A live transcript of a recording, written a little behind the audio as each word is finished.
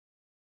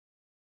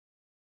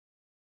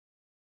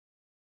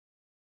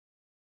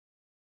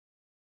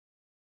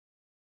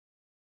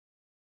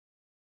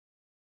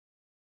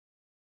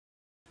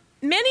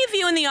Many of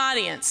you in the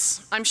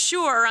audience, I'm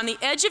sure, are on the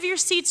edge of your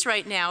seats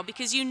right now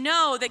because you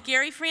know that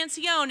Gary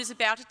Francione is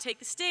about to take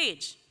the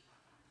stage.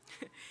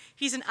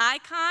 He's an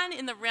icon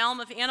in the realm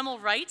of animal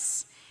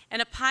rights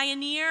and a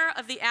pioneer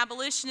of the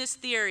abolitionist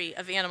theory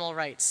of animal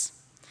rights.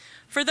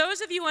 For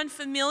those of you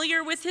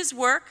unfamiliar with his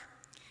work,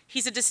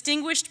 he's a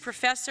distinguished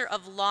professor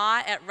of law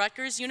at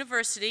Rutgers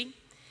University,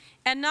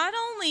 and not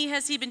only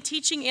has he been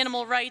teaching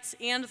animal rights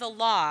and the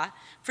law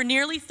for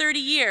nearly 30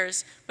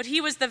 years, but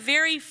he was the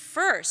very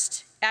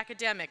first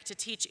academic to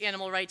teach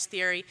animal rights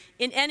theory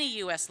in any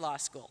U.S. law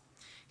school.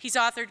 He's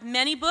authored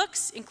many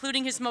books,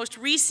 including his most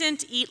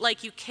recent, Eat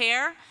Like You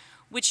Care,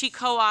 which he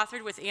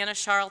co-authored with Anna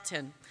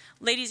Charlton.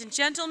 Ladies and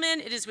gentlemen,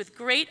 it is with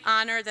great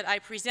honor that I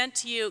present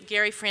to you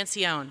Gary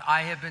Francione.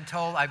 I have been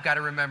told I've got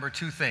to remember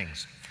two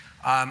things.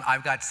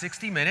 I've got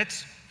 60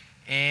 minutes,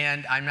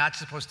 and I'm not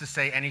supposed to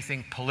say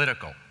anything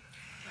political.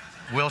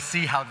 We'll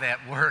see how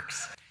that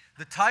works.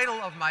 The title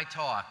of my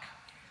talk,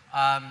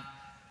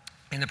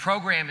 in the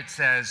program it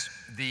says,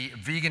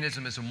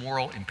 veganism is a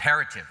moral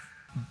imperative.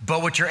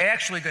 But what you're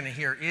actually going to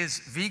hear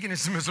is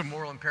veganism is a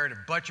moral imperative,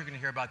 but you're going to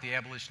hear about the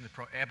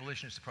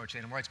abolitionist approach to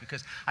animal rights,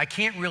 because I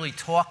can't really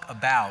talk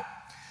about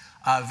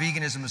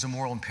veganism as a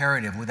moral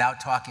imperative without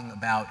talking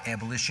about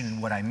abolition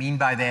and what I mean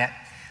by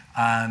that.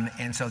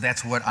 And so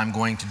that's what I'm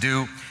going to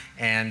do.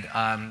 And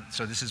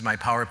so this is my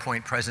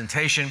PowerPoint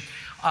presentation.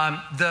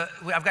 I've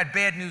got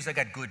bad news, I've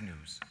got good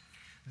news.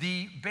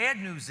 The bad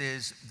news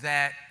is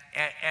that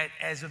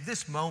as of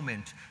this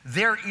moment,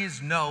 there is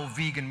no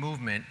vegan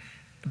movement,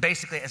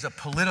 basically as a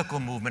political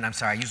movement. I'm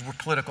sorry, I use the word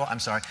political, I'm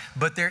sorry.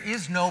 But there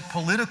is no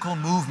political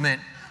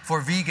movement for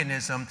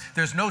veganism.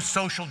 There's no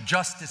social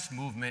justice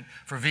movement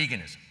for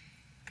veganism,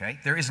 okay?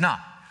 There is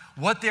not.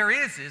 What there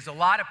is a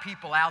lot of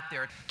people out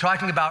there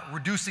talking about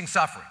reducing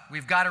suffering.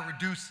 We've got to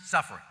reduce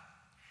suffering.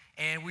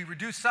 And we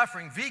reduce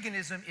suffering.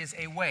 Veganism is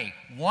a way,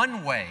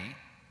 one way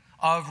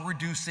of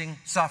reducing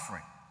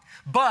suffering.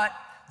 But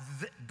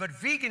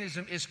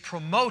veganism is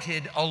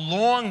promoted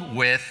along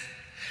with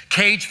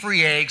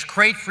cage-free eggs,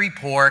 crate-free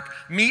pork,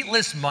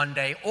 meatless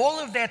Monday, all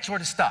of that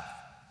sort of stuff,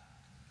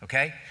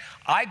 okay?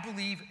 I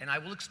believe, and I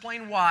will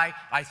explain why,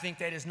 I think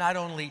that is not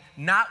only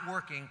not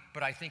working,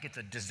 but I think it's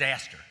a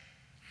disaster.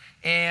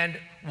 And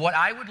what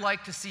I would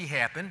like to see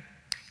happen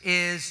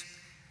is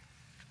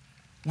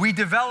we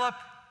develop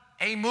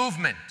a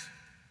movement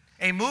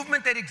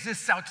that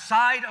exists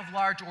outside of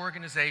large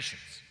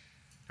organizations,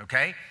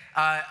 okay?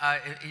 A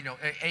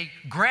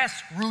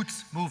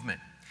grassroots movement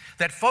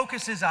that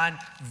focuses on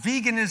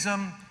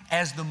veganism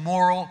as the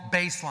moral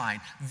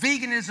baseline,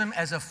 veganism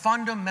as a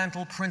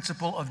fundamental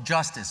principle of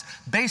justice,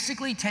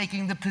 basically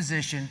taking the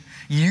position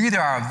you either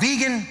are a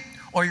vegan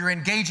or you're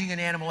engaging in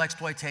animal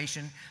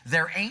exploitation.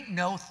 There ain't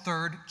no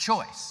third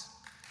choice.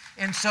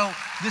 And so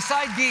this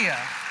idea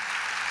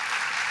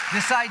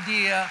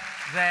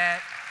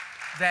that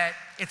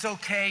it's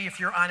okay if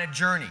you're on a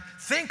journey,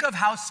 think of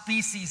how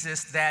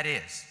speciesist that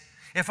is.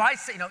 If I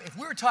say, if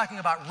we were talking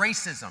about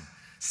racism,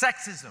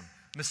 sexism,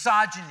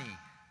 misogyny,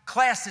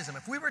 classism,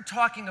 if we were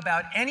talking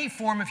about any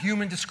form of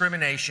human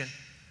discrimination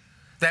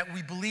that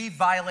we believe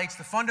violates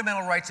the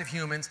fundamental rights of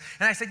humans,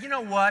 and I said, you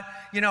know what,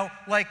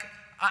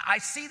 I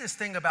see this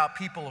thing about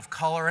people of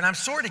color, and I'm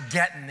sort of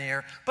getting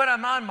there, but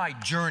I'm on my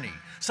journey.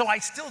 So I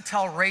still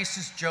tell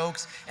racist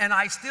jokes, and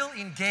I still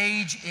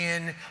engage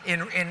in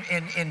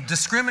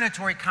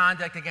discriminatory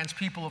conduct against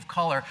people of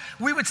color.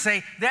 We would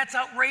say that's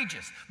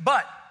outrageous.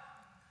 But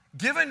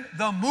given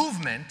the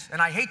movement,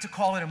 and I hate to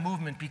call it a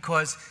movement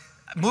because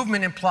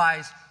movement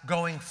implies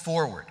going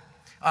forward,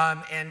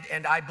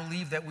 and I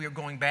believe that we are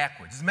going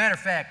backwards. As a matter of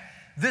fact,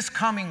 this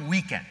coming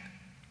weekend,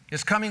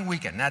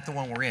 not the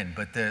one we're in,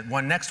 but the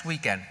one next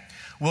weekend,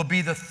 will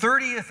be the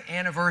 30th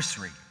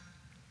anniversary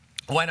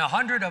when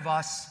 100 of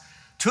us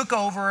took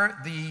over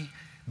the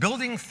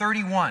Building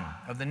 31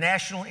 of the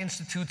National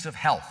Institutes of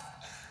Health,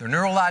 the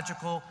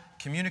Neurological,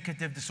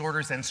 Communicative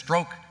Disorders, and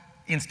Stroke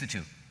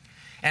Institute,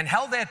 and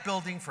held that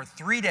building for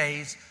 3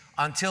 days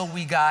until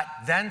we got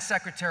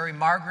then-Secretary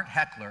Margaret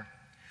Heckler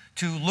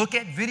to look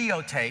at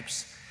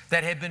videotapes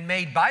that had been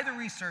made by the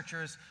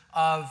researchers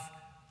of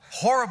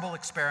horrible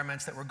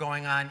experiments that were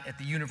going on at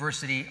the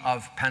University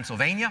of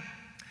Pennsylvania,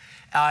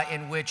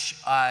 in which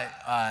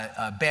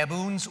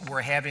baboons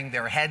were having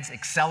their heads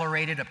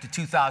accelerated up to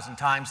 2,000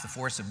 times the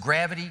force of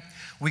gravity.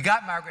 We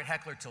got Margaret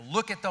Heckler to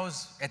look at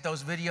those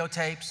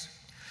videotapes.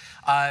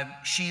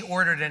 She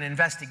ordered an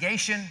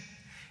investigation,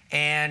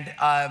 and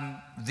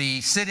the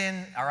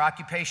sit-in, our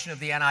occupation of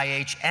the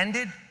NIH,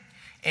 ended,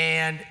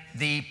 and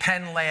the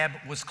Penn lab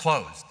was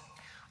closed.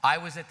 I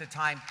was at the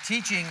time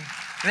teaching.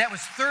 That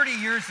was 30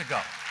 years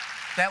ago.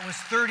 That was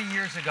 30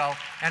 years ago,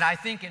 and I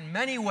think in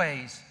many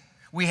ways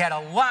we had a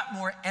lot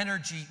more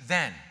energy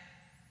then,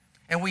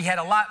 and we had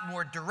a lot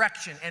more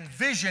direction and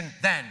vision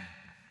then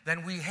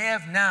than we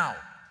have now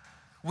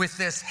with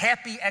this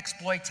happy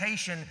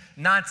exploitation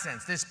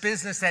nonsense, this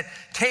business that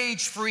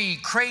cage-free,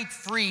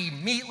 crate-free,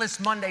 meatless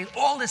Monday,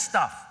 all this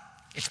stuff.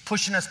 It's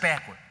pushing us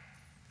backward,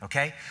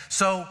 okay?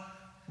 So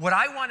what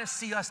I want to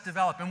see us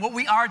develop, and what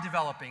we are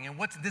developing, and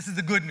this is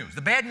the good news.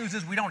 The bad news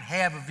is we don't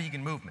have a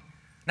vegan movement,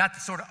 not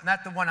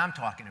the one I'm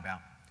talking about.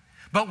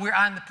 But we're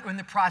in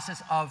the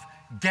process of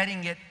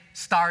getting it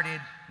started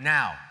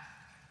now.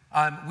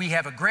 We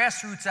have a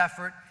grassroots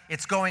effort.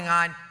 It's going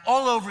on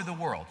all over the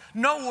world.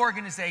 No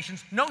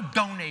organizations, no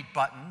donate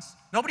buttons.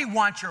 Nobody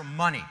wants your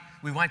money.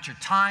 We want your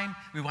time.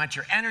 We want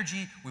your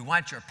energy. We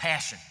want your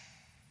passion.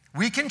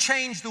 We can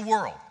change the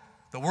world.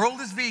 The world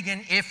is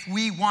vegan if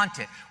we want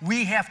it.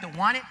 We have to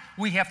want it.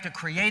 We have to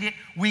create it.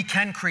 We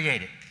can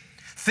create it.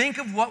 Think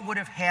of what would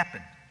have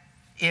happened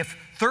if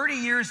 30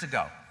 years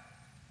ago,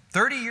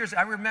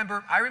 I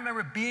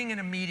remember being in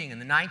a meeting in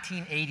the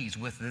 1980s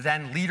with the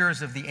then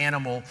leaders of the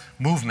animal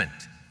movement.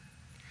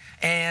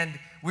 And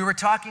we were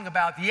talking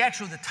about,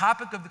 the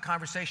topic of the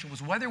conversation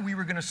was whether we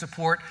were going to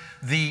support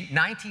the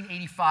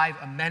 1985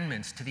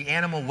 amendments to the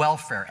Animal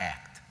Welfare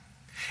Act.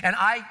 And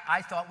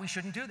I thought we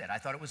shouldn't do that. I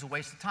thought it was a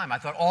waste of time. I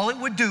thought all it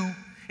would do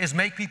is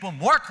make people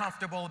more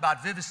comfortable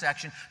about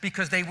vivisection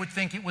because they would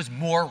think it was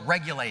more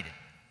regulated.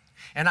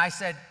 And they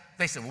said,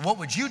 well, what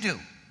would you do?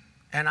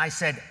 And I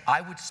said,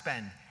 I would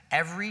spend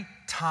every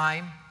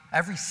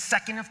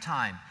second of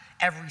time,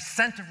 every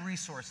cent of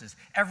resources,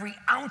 every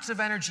ounce of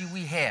energy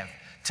we have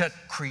to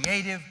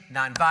creative,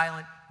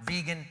 nonviolent,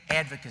 vegan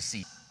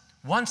advocacy.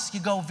 Once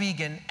you go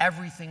vegan,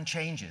 everything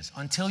changes.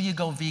 Until you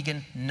go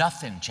vegan,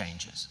 nothing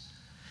changes.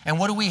 And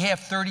what do we have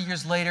 30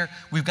 years later?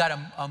 We've got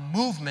a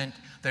movement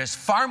that is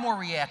far more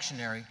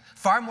reactionary,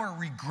 far more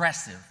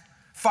regressive,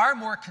 far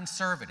more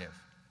conservative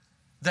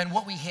than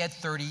what we had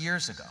 30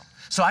 years ago.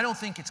 So I don't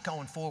think it's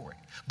going forward.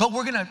 But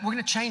we're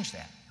gonna change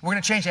that. We're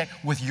gonna change that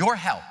with your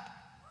help.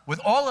 With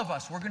all of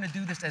us, we're gonna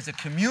do this as a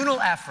communal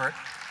effort,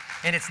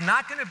 and it's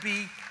not gonna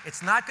be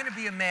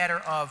a matter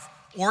of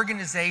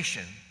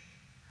organization,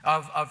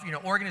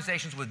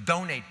 organizations with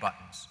donate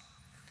buttons.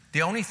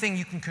 The only thing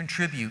you can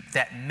contribute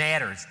that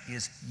matters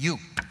is you.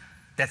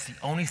 That's the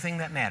only thing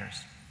that matters.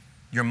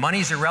 Your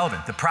money's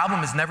irrelevant. The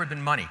problem has never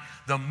been money.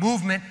 The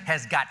movement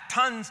has got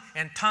tons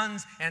and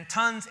tons and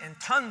tons and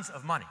tons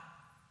of money.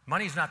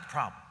 Money's not the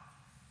problem.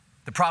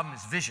 The problem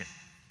is vision.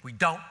 We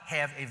don't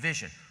have a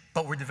vision,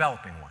 but we're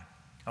developing one,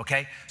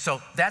 okay?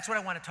 So that's what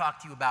I want to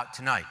talk to you about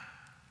tonight.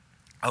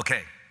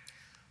 Okay,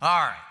 all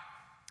right.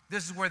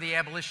 This is where the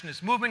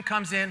abolitionist movement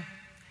comes in.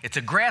 It's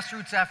a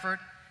grassroots effort.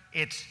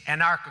 It's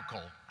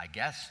anarchical, I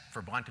guess,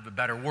 for want of a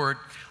better word.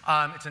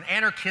 It's an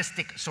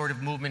anarchistic sort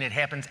of movement. It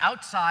happens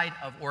outside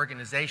of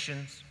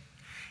organizations,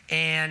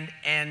 and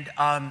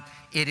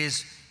it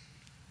is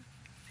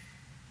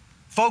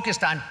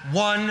focused on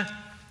one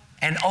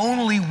and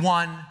only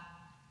one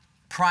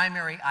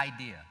primary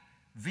idea.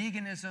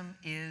 Veganism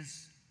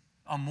is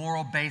a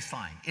moral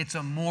baseline. It's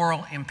a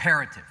moral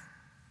imperative,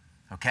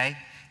 okay?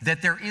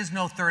 That there is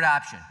no third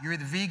option. You're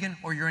either vegan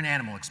or you're an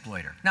animal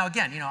exploiter. Now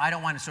again, I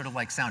don't want to sort of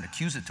like sound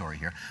accusatory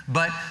here,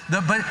 but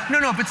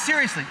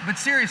seriously,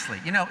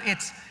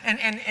 it's,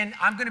 and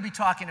I'm going to be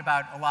talking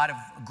about a lot of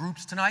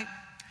groups tonight,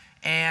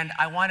 and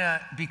I want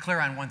to be clear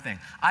on one thing.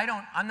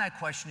 I'm not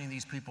questioning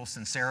these people's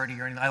sincerity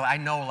or anything. I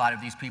know a lot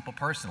of these people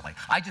personally.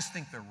 I just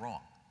think they're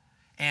wrong.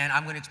 And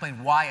I'm going to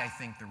explain why I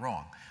think they're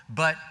wrong.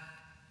 But,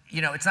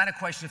 it's not a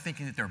question of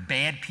thinking that they're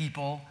bad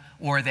people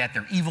or that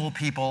they're evil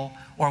people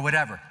or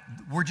whatever.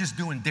 We're just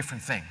doing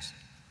different things,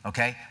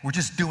 okay? We're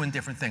just doing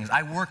different things.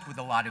 I worked with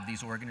a lot of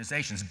these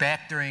organizations.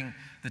 Back during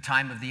the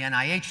time of the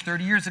NIH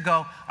 30 years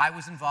ago, I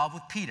was involved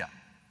with PETA.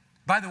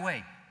 By the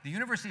way, the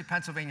University of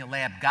Pennsylvania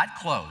lab got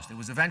closed. It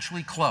was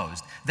eventually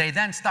closed. They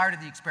then started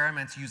the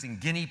experiments using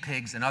guinea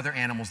pigs and other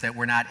animals that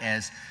were not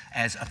as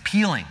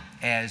appealing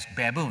as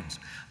baboons.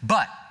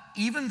 But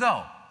even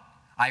though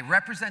I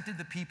represented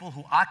the people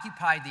who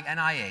occupied the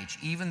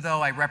NIH, even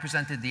though I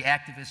represented the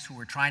activists who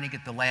were trying to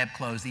get the lab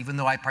closed, even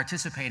though I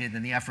participated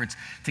in the efforts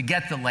to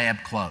get the lab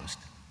closed,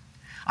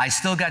 I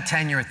still got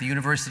tenure at the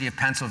University of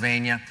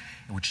Pennsylvania,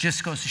 which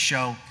just goes to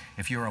show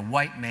if you're a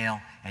white male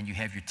and you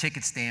have your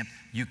ticket stamped,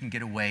 you can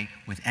get away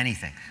with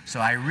anything. So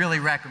I really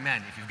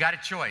recommend, if you've got a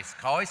choice,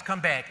 always come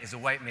back as a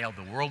white male.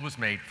 The world was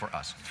made for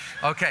us.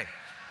 Okay.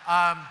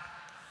 All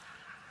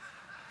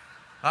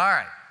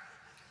right.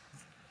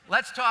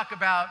 Let's talk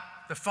about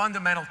the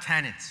fundamental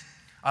tenets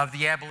of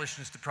the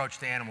abolitionist approach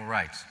to animal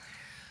rights.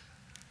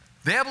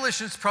 The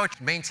abolitionist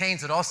approach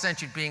maintains that all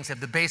sentient beings have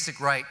the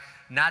basic right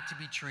not to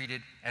be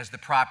treated as the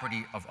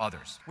property of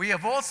others. We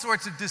have all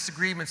sorts of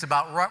disagreements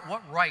about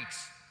what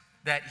rights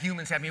that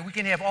humans have. I mean, we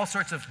can have all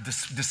sorts of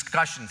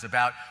discussions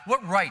about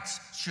what rights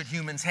should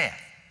humans have,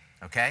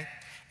 okay?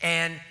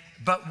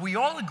 But we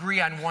all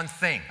agree on one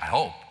thing, I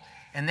hope,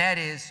 and that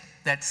is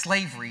that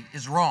slavery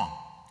is wrong.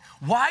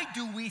 Why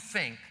do we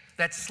think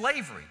that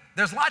slavery,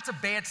 there's lots of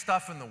bad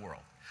stuff in the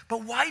world,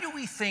 but why do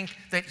we think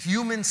that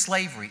human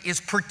slavery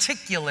is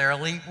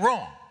particularly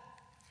wrong?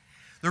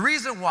 The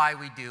reason why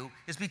we do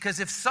is because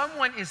if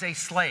someone is a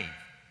slave,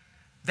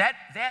 that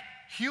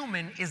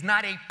human is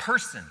not a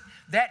person.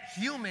 That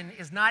human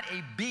is not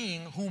a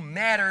being who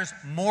matters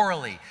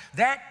morally.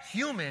 That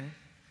human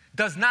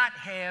does not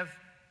have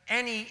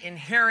any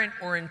inherent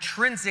or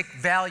intrinsic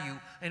value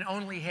and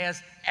only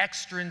has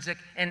extrinsic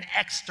and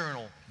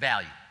external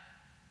value.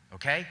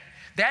 Okay?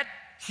 That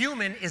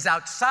human is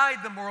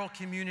outside the moral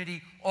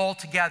community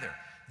altogether.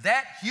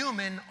 That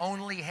human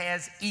only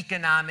has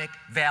economic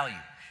value.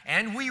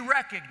 And we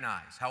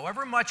recognize,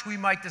 however much we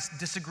might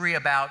disagree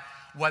about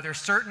whether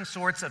certain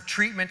sorts of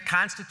treatment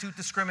constitute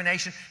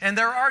discrimination, and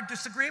there are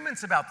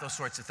disagreements about those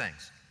sorts of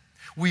things.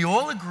 We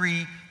all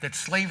agree that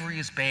slavery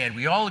is bad.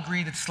 We all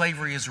agree that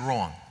slavery is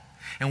wrong.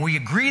 And we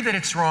agree that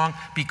it's wrong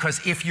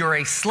because if you're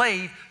a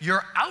slave,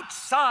 you're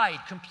outside,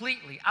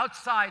 completely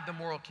outside the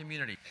moral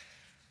community.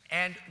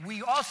 And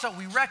we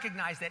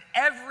recognize that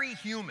every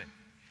human,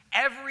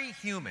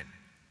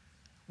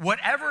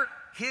 whatever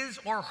his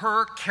or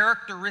her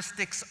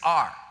characteristics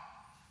are,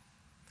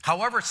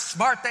 however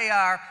smart they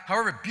are,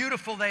 however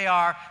beautiful they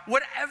are,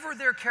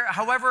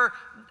 however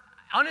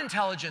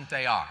unintelligent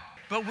they are,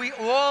 but we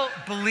all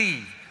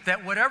believe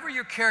that whatever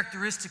your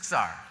characteristics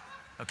are,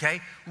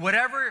 okay,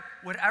 whatever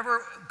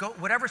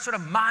sort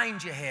of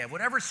mind you have,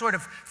 whatever sort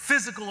of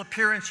physical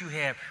appearance you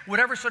have,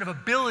 whatever sort of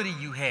ability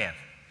you have,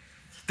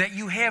 that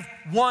you have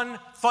one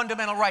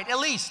fundamental right, at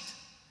least,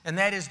 and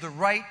that is the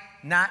right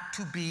not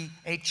to be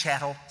a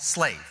chattel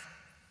slave.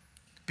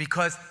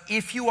 Because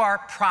if you are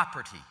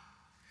property,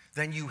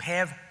 then you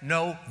have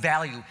no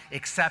value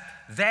except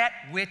that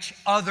which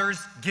others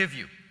give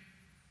you.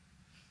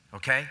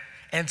 Okay?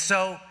 And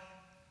so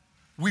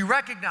we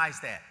recognize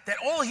that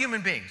all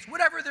human beings,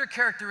 whatever their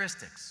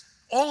characteristics,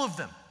 all of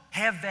them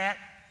have that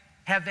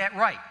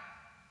right.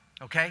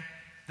 Okay?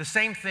 The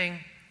same thing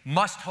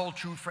must hold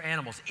true for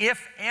animals.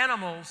 If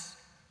animals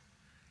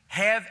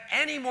have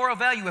any moral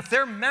value, if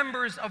they're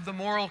members of the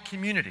moral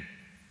community,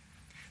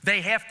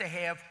 they have to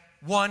have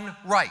one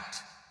right.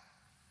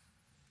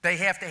 They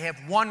have to have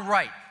one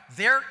right.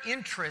 Their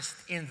interest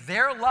in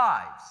their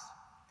lives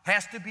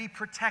has to be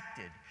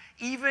protected,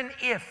 even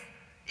if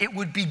it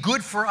would be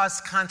good for us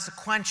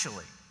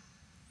consequentially,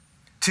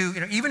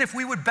 even if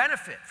we would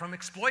benefit from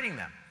exploiting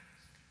them.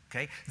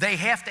 Okay? They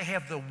have to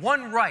have the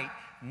one right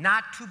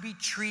not to be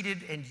treated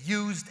and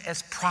used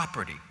as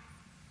property.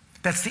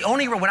 That's the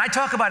only right. When I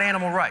talk about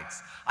animal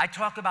rights, I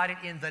talk about it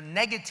in the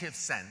negative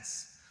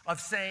sense of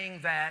saying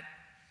that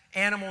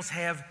animals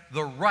have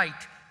the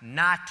right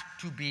not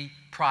to be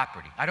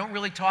property. I don't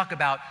really talk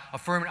about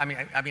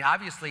affirmative. I mean,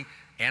 obviously,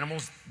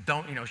 animals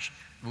don't.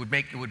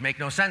 It would make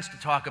no sense to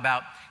talk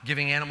about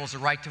giving animals a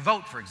right to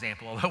vote, for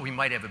example. Although we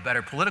might have a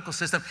better political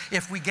system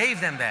if we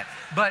gave them that.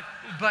 But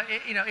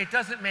it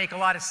doesn't make a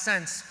lot of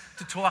sense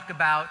to talk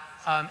about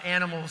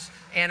animals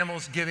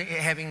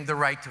having the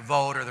right to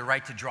vote or the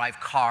right to drive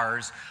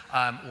cars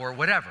or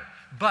whatever.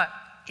 But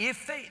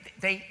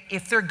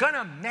if they're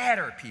gonna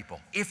matter,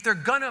 people, if they're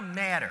gonna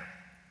matter,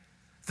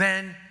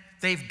 then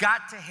they've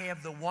got to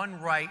have the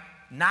one right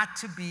not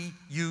to be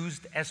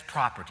used as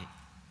property.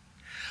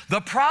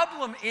 The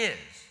problem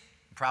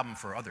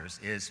for others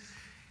is,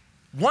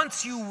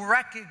 once you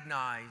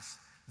recognize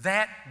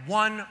that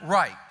one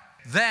right,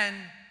 then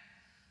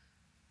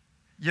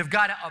you've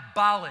got to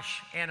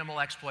abolish animal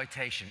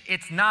exploitation.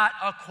 It's not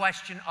a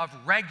question of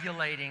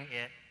regulating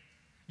it.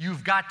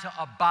 You've got to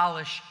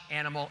abolish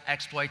animal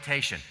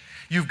exploitation.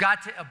 You've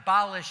got to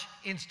abolish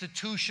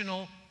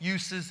institutional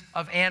uses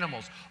of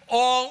animals,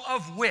 all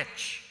of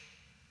which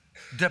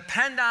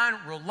depend on,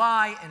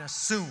 rely, and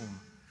assume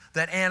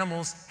that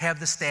animals have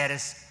the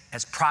status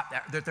as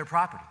that they're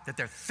property, that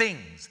they're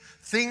things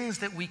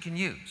that we can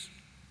use.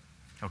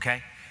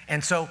 Okay?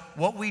 And so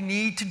what we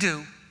need to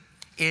do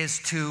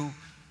is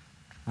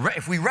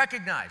if we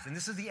recognize, and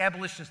this is the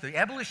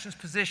abolitionist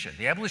position,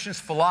 the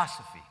abolitionist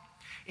philosophy,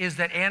 is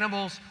that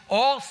animals,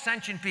 all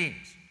sentient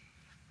beings,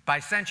 by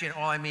sentient,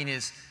 all I mean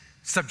is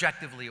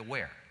subjectively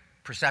aware,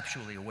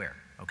 perceptually aware,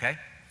 okay?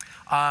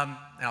 And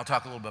I'll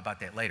talk a little bit about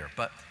that later.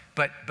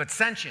 But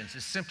sentience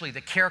is simply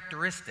the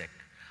characteristic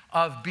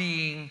of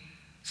being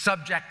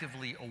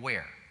subjectively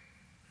aware.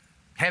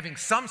 Having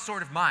some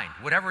sort of mind,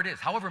 whatever it is,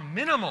 however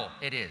minimal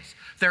it is,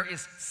 there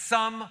is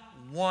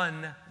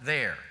someone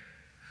there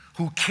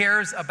who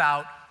cares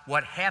about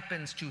what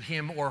happens to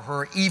him or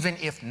her, even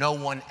if no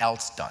one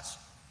else does.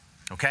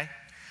 Okay?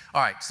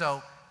 All right,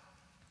 so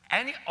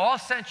all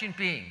sentient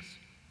beings,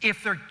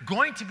 if they're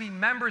going to be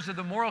members of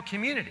the moral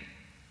community,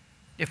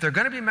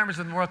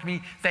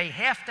 they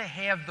have to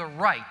have the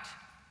right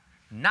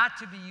not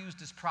to be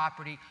used as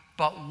property,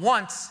 but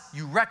once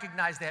you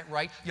recognize that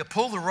right, you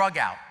pull the rug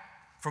out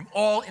from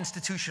all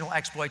institutional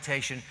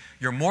exploitation.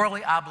 You're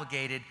morally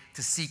obligated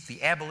to seek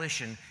the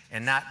abolition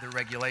and not the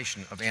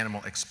regulation of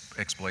animal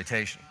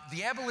exploitation.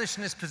 The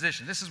abolitionist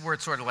position, this is where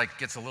it sort of like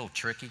gets a little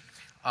tricky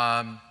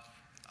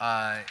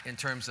in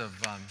terms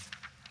of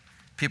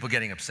people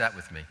getting upset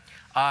with me.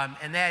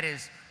 And that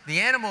is the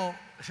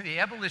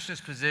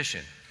abolitionist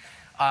position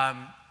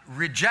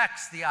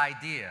rejects the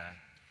idea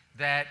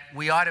that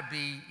we ought to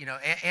be,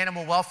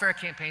 animal welfare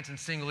campaigns and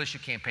single-issue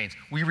campaigns.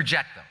 We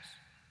reject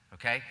those,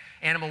 okay?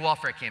 Animal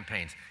welfare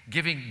campaigns,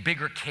 giving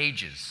bigger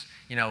cages.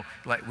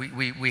 Like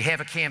we have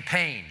a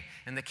campaign,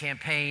 and the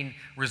campaign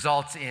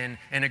results in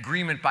an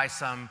agreement by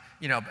some,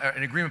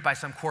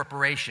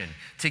 corporation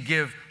to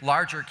give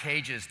larger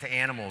cages to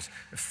animals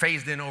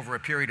phased in over a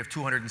period of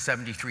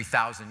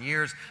 273,000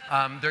 years.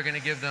 They're going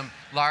to give them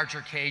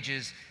larger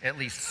cages, at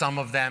least some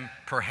of them,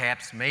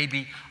 perhaps,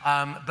 maybe.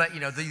 But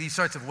these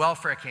sorts of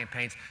welfare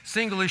campaigns,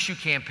 single-issue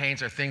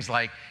campaigns are things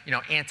like,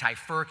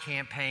 anti-fur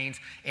campaigns,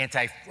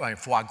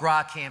 anti-foie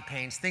gras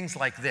campaigns, things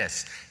like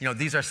this.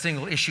 These are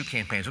single-issue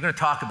campaigns. We're going to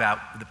talk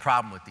about the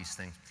problem with these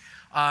things.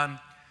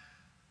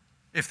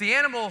 If the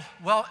animal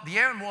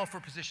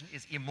welfare position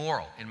is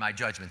immoral, in my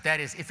judgment,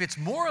 that is, if it's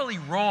morally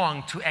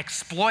wrong to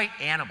exploit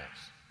animals,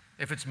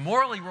 if it's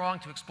morally wrong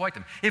to exploit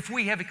them, if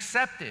we have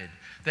accepted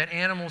that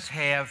animals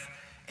have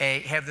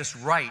this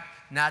right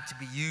not to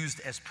be used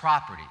as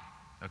property,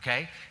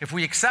 okay? If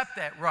we accept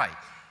that right,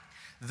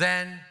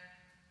 then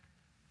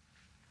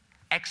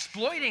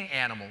exploiting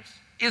animals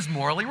is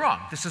morally wrong.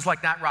 This is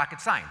like not rocket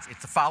science. It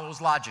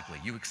follows logically.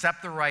 You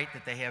accept the right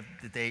that they have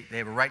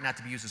a right not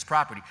to be used as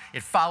property.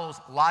 It follows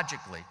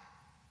logically,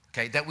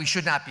 okay, that we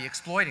should not be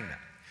exploiting them.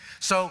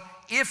 So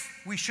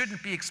if we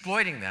shouldn't be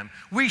exploiting them,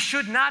 we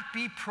should not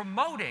be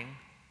promoting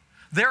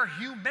their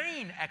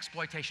humane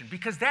exploitation,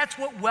 because that's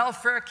what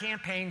welfare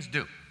campaigns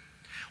do.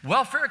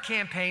 Welfare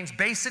campaigns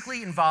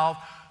basically involve,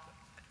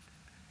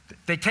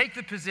 they take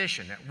the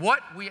position that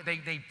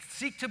they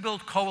seek to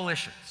build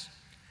coalitions.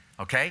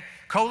 Okay?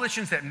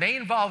 Coalitions that may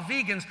involve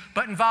vegans,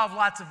 but involve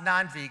lots of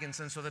non-vegans.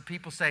 And so that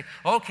people say,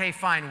 okay,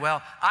 fine,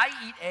 well, I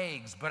eat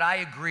eggs, but I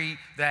agree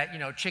that,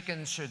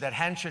 that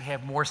hens should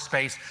have more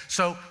space.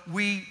 So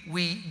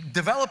we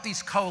develop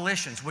these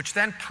coalitions, which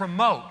then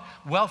promote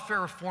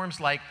welfare reforms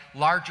like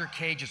larger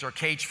cages or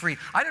cage-free.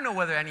 I don't know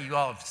whether any of you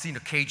all have seen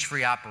a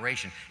cage-free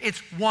operation. It's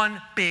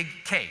one big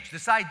cage.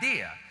 This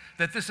idea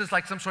that this is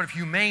like some sort of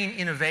humane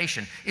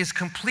innovation is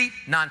complete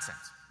nonsense.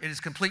 It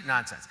is complete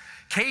nonsense.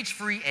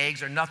 Cage-free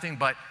eggs are nothing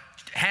but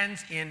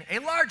hens in a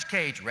large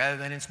cage rather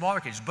than in smaller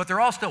cages. But they're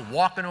all still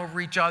walking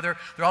over each other.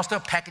 They're all still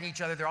pecking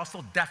each other. They're all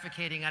still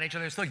defecating on each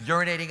other. They're still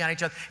urinating on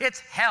each other. It's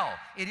hell.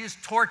 It is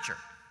torture.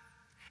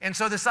 And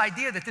so this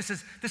idea that this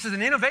is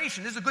an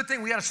innovation, this is a good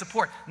thing we got to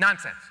support,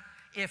 nonsense.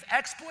 If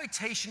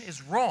exploitation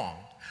is wrong,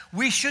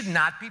 we should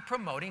not be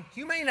promoting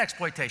humane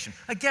exploitation.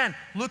 Again,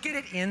 look at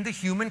it in the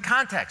human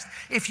context.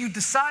 If you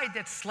decide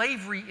that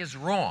slavery is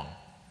wrong,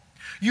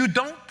 you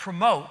don't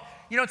promote.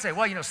 You don't say,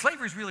 well,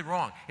 slavery is really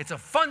wrong. It's a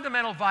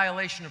fundamental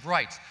violation of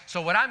rights.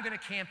 So what I'm going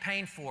to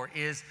campaign for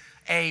is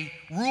a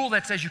rule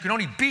that says you can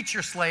only beat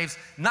your slaves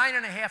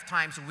 9.5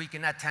 times a week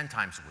and not 10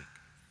 times a week.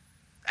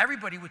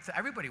 Everybody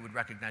would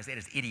recognize that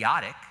as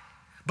idiotic.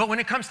 But when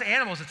it comes to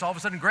animals, it's all of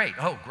a sudden great.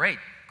 Oh, great,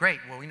 great.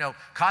 Well, we know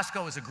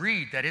Costco has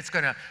agreed that it's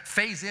going to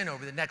phase in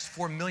over the next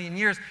 4 million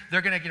years.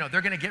 They're going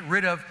to get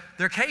rid of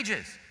their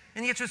cages.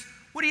 And the answer is,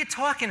 what are you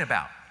talking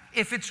about?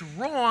 If it's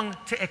wrong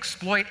to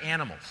exploit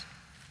animals,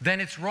 then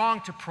it's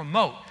wrong to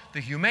promote the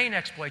humane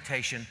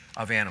exploitation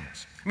of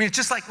animals. I mean, it's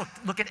just like,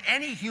 look at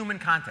any human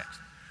context.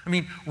 I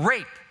mean,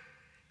 rape.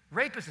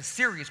 Rape is a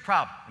serious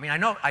problem. I mean,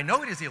 I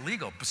know it is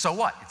illegal, but so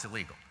what? It's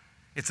illegal.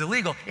 It's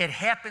illegal. It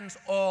happens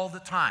all the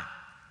time.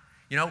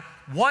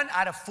 1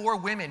 out of 4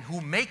 women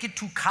who make it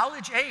to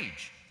college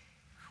age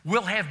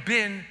will have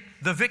been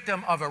the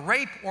victim of a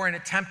rape or an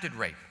attempted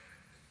rape.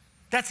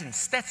 That's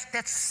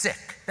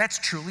sick. That's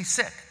truly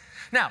sick.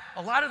 Now,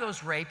 a lot of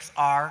those rapes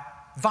are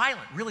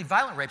violent, really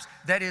violent rapes.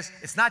 That is,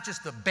 it's not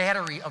just the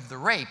battery of the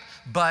rape,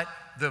 but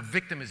the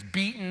victim is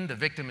beaten, the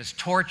victim is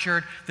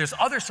tortured. There's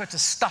other sorts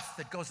of stuff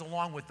that goes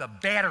along with the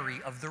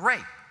battery of the rape.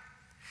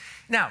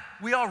 Now,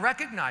 we all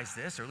recognize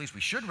this, or at least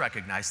we should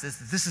recognize this,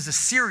 that this is a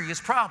serious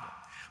problem.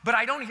 But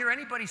I don't hear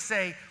anybody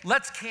say,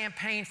 let's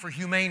campaign for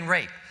humane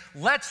rape.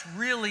 Let's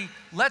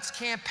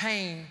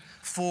campaign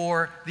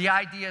for the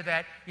idea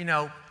that,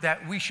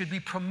 that we should be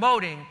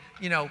promoting,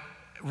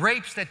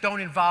 rapes that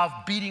don't involve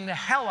beating the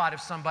hell out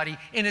of somebody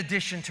in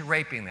addition to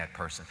raping that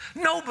person.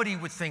 Nobody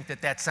would think that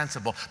that's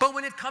sensible. But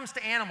when it comes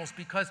to animals,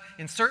 because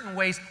in certain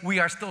ways we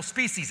are still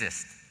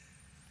speciesist,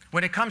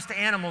 when it comes to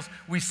animals,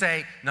 we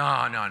say,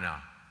 no,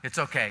 it's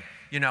okay.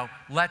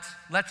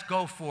 Let's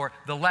go for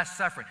the less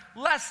suffering.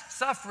 Less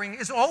suffering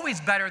is always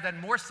better than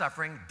more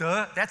suffering.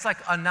 Duh. That's like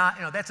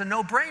that's a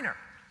no-brainer.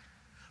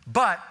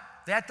 But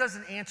that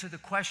doesn't answer the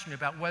question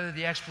about whether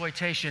the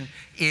exploitation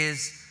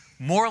is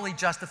morally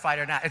justified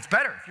or not. It's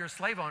better if you're a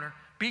slave owner,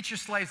 beat your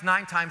slaves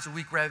 9 times a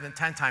week rather than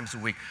 10 times a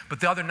week.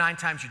 But the other 9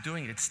 times you're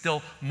doing it, it's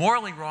still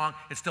morally wrong.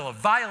 It's still a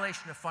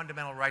violation of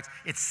fundamental rights.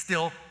 It's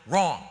still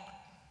wrong.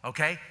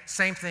 Okay?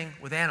 Same thing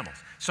with animals.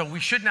 So we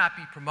should not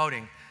be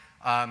promoting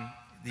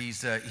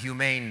these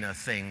humane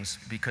things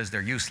because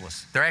they're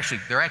useless. They're actually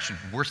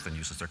worse than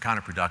useless. They're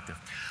counterproductive.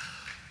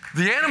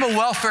 The animal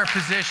welfare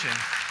position.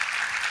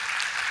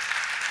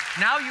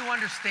 Now you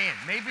understand.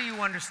 Maybe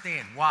you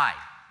understand why.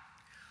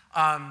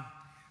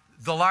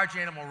 The large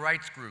animal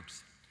rights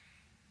groups,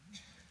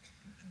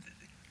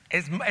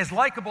 as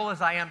likable as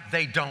I am,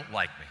 they don't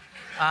like me.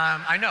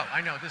 I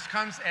know. This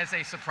comes as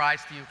a surprise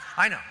to you.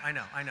 I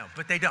know.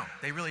 But they don't.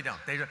 They really don't.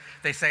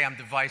 They say I'm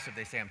divisive.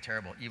 They say I'm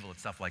terrible, evil, and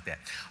stuff like that.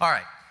 All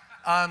right.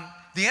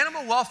 The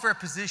animal welfare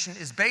position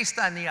is based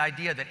on the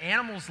idea that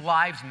animals'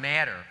 lives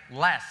matter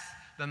less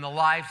than the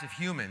lives of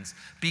humans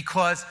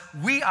because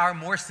we are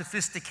more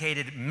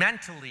sophisticated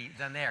mentally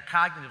than they are,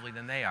 cognitively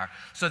than they are,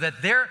 so that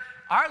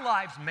our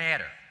lives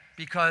matter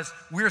because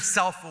we're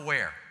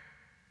self-aware.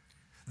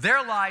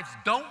 Their lives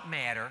don't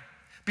matter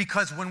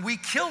because when we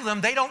kill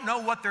them, they don't know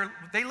what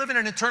they live in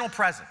an eternal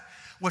present.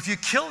 Well, if you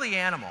kill the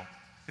animal,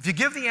 if you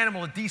give the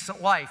animal a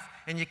decent life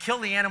and you kill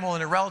the animal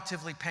in a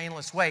relatively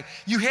painless way,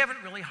 you haven't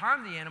really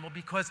harmed the animal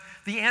because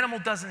the animal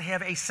doesn't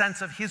have a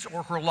sense of his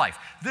or her life.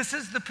 This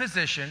is the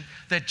position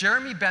that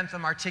Jeremy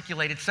Bentham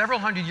articulated several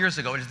hundred years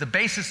ago. It is the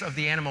basis of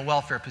the animal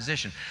welfare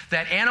position,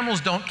 that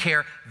animals don't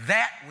care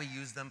that we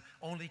use them,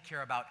 only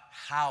care about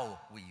how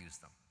we use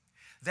them.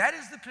 That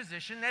is the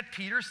position that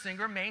Peter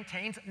Singer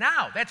maintains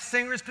now. That's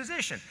Singer's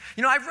position.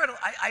 You know,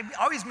 I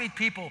always meet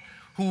people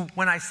who,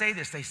 when I say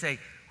this, they say,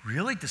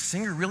 really? Does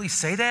Singer really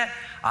say that?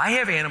 I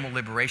have animal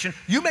liberation.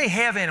 You may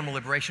have animal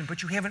liberation,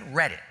 but you haven't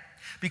read it.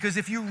 Because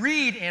if you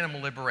read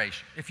Animal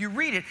Liberation, if you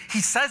read it,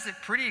 he says it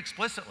pretty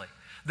explicitly,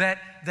 that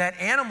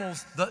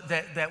animals,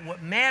 that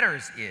what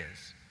matters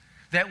is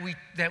that we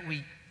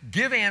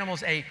give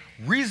animals a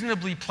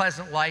reasonably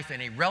pleasant life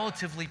and a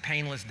relatively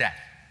painless death.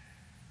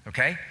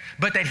 Okay?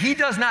 But that he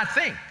does not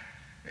think,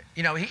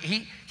 you know,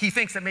 he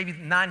thinks that maybe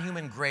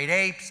non-human great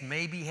apes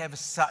maybe have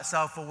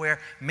self-aware,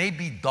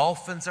 maybe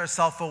dolphins are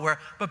self-aware,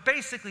 but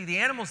basically the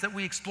animals that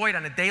we exploit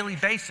on a daily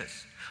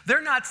basis,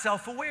 they're not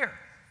self-aware.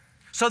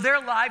 So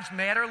their lives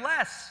matter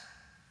less.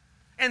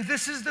 And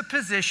this is the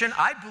position,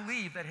 I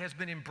believe, that has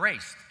been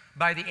embraced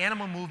by the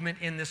animal movement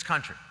in this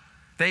country.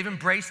 They've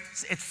embraced,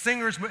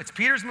 it's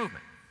Peter's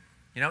movement.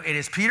 You know, it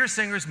is Peter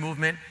Singer's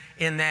movement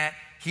in that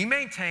he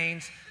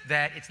maintains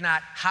that it's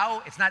not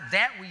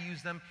that we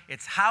use them,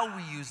 it's how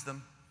we use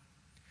them.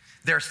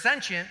 They're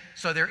sentient,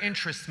 so their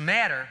interests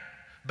matter,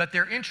 but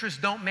their interests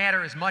don't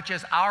matter as much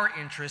as our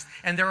interests,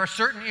 and there are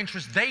certain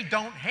interests they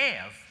don't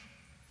have,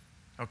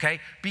 okay,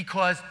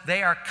 because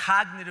they are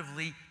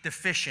cognitively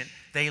deficient.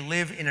 They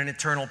live in an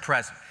eternal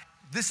present.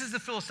 This is the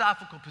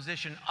philosophical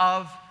position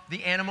of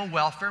the animal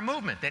welfare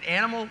movement, that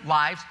animal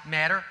lives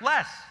matter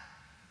less.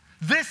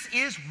 This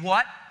is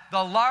what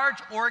the large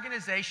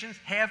organizations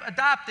have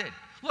adopted.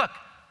 Look,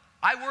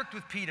 I worked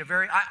with PETA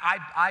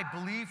I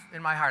believe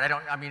in my heart.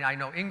 I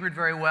know Ingrid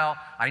very well.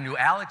 I knew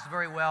Alex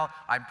very well.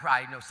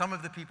 I know some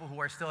of the people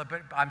who are still,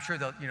 but I'm sure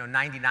that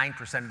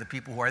 99% of the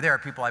people who are there are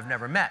people I've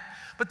never met.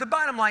 But the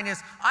bottom line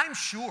is, I'm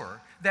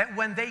sure that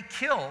when they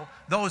kill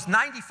those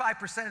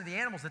 95% of the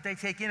animals that they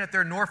take in at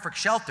their Norfolk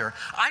shelter,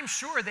 I'm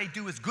sure they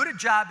do as good a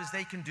job as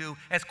they can do,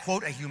 as,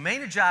 quote, a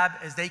humane a job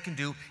as they can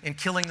do in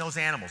killing those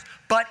animals.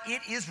 But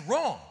it is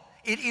wrong.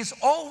 It is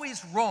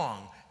always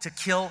wrong to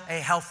kill a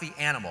healthy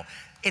animal.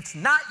 It's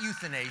not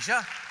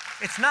euthanasia.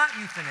 It's not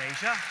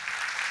euthanasia,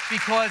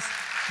 because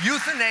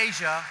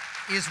euthanasia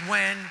is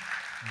when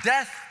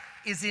death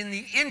is in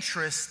the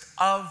interest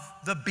of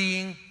the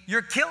being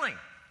you're killing.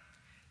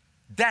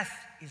 Death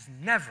is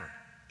never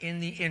in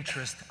the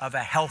interest of a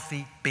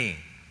healthy being.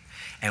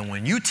 And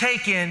when you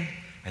take in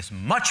as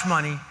much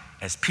money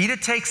as PETA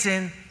takes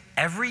in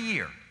every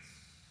year,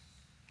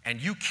 and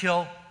you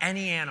kill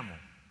any animal,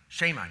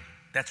 shame on you.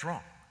 That's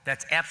wrong.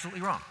 That's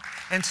absolutely wrong.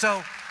 And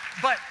so,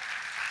 but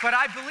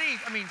I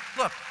believe,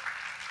 look,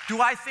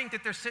 do I think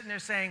that they're sitting there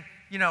saying,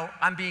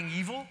 I'm being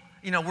evil?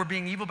 We're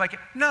being evil by...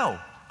 No.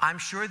 I'm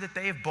sure that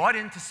they have bought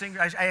into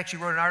Singer. I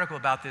actually wrote an article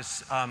about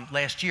this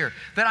last year,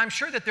 that I'm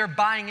sure that they're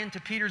buying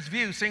into Peter's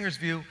view, Singer's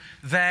view,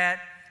 that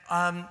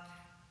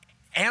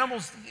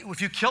animals, if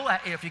you kill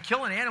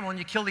an animal and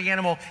you kill the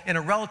animal in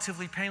a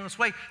relatively painless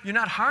way, you're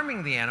not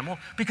harming the animal,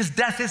 because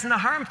death isn't a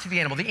harm to the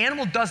animal. The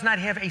animal does not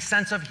have a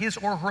sense of his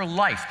or her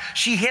life.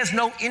 She has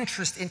no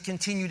interest in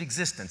continued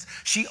existence.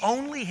 She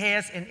only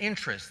has an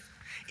interest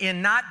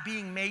in not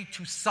being made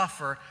to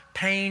suffer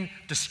pain,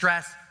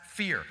 distress,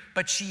 fear.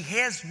 But she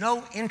has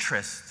no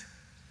interest.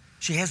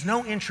 She has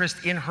no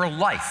interest in her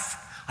life.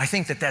 I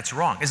think that that's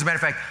wrong. As a matter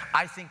of fact,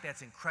 I think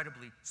that's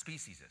incredibly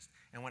speciesist.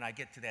 And when I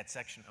get to that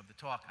section of the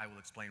talk, I will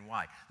explain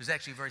why. There's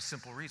actually a very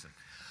simple reason.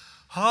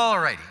 All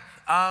righty.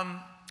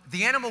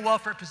 The animal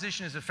welfare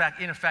position is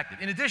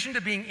ineffective. In addition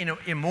to being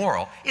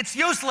immoral, it's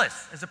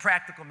useless as a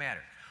practical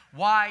matter.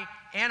 Why?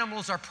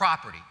 Animals are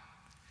property.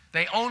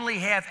 They only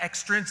have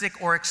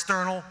extrinsic or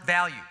external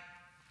value.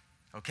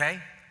 Okay?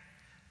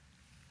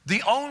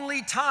 The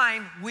only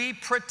time we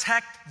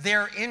protect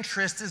their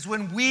interest is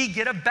when we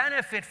get a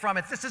benefit from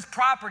it. This is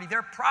property.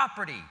 They're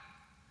property.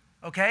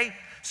 Okay?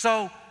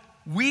 So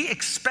we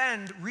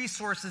expend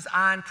resources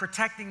on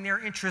protecting their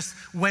interests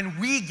when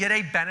we get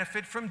a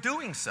benefit from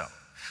doing so.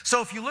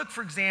 So if you look,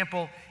 for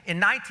example, in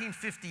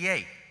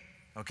 1958,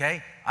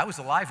 okay, I was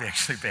alive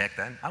actually back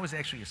then. I was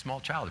actually a small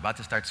child about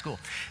to start school.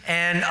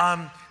 And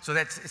so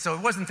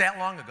it wasn't that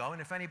long ago.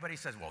 And if anybody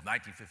says, well,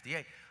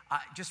 1958,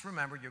 just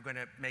remember, you're going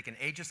to make an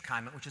ageist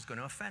comment, which is going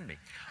to offend me.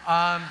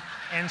 In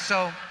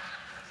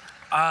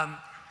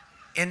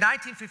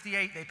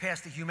 1958, they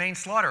passed the Humane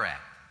Slaughter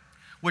Act,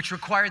 which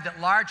required that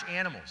large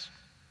animals,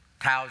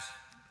 cows,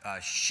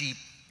 sheep,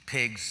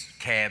 pigs,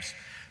 calves,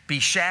 be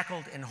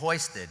shackled and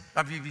hoisted,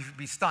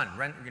 be stunned,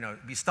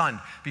 be stunned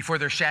before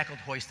they're shackled,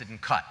 hoisted,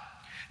 and cut.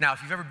 Now,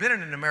 if you've ever been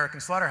in an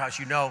American slaughterhouse,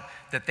 you know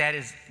that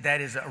is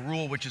a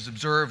rule which is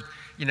observed,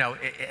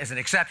 as an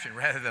exception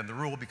rather than the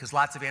rule, because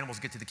lots of animals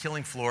get to the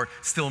killing floor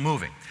still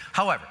moving.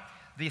 However,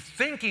 the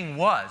thinking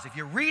was, if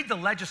you read the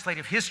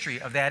legislative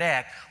history of that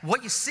act,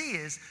 what you see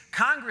is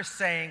Congress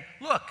saying,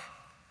 look,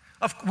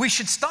 we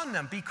should stun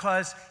them,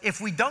 because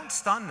if we don't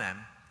stun them,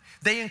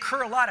 they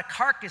incur a lot of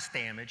carcass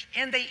damage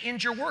and they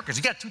injure workers.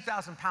 You got a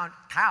 2,000-pound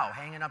cow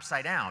hanging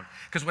upside down,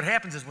 because what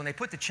happens is when they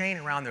put the chain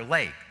around their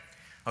leg,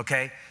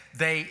 okay,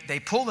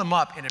 they pull them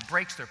up and it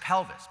breaks their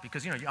pelvis,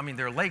 because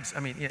their legs,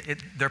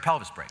 their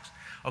pelvis breaks.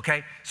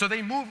 Okay, so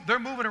they're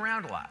moving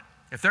around a lot.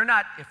 If they're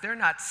not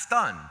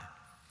stunned,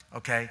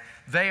 okay,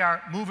 they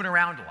are moving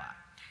around a lot.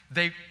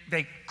 They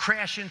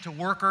crash into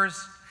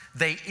workers,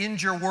 they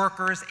injure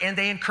workers, and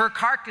they incur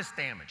carcass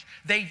damage.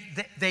 They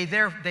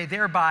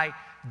thereby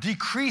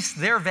decrease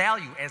their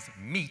value as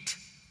meat,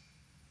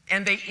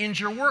 and they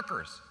injure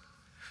workers.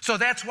 So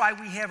that's why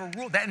we have a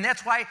rule, and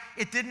that's why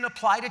it didn't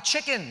apply to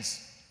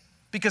chickens.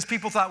 Because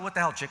people thought, what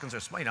the hell, chickens are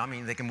small,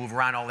 they can move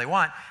around all they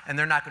want, and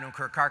they're not going to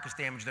incur carcass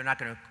damage, they're not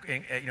going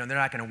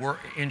to,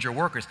 injure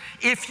workers.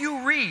 If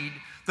you read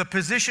the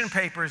position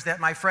papers that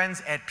my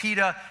friends at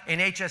PETA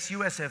and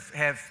HSUS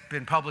have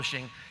been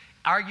publishing,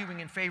 arguing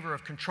in favor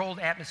of controlled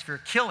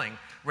atmosphere killing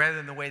rather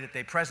than the way that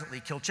they presently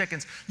kill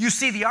chickens, you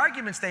see the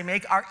arguments they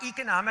make are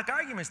economic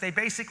arguments. They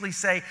basically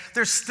say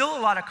there's still a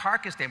lot of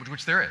carcass damage,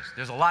 which there is.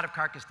 There's a lot of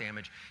carcass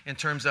damage in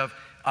terms of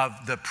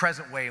the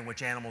present way in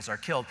which animals are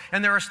killed.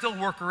 And there are still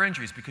worker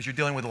injuries, because you're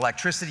dealing with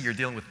electricity, you're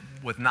dealing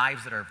with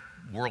knives that are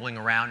whirling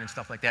around and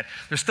stuff like that.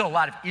 There's still a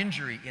lot of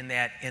injury in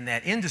that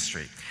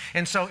industry.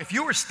 And so if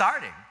you were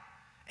starting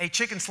a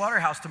chicken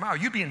slaughterhouse tomorrow,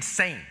 you'd be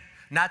insane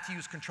not to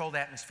use controlled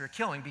atmosphere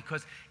killing,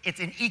 because it's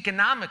an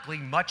economically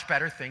much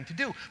better thing to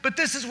do. But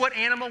this is what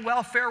animal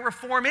welfare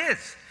reform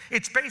is.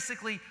 It's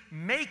basically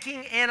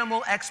making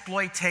animal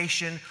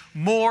exploitation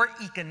more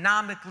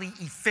economically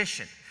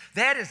efficient.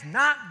 That is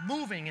not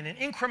moving in an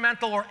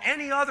incremental or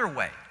any other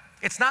way.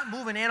 It's not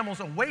moving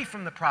animals away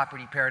from the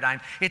property paradigm.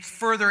 It's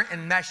further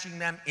enmeshing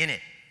them in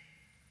it.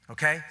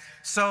 Okay?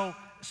 So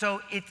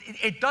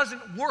it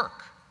doesn't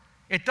work.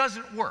 It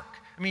doesn't work.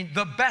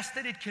 The best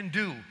that it can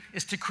do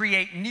is to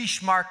create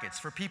niche markets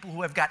for people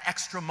who have got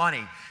extra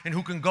money and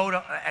who can go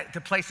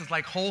to places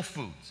like Whole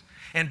Foods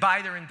and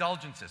buy their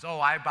indulgences.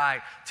 Oh,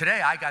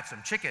 today I got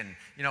some chicken,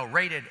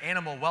 rated,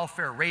 animal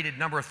welfare rated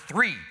number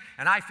 3,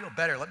 and I feel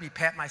better. Let me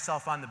pat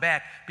myself on the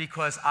back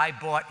because I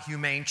bought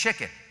humane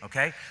chicken,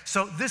 okay?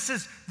 So this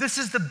is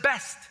the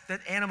best that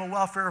animal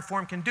welfare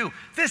reform can do.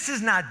 This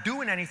is not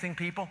doing anything,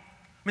 people.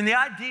 The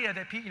idea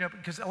that,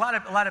 because a lot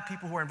of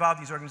people who are involved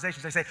in these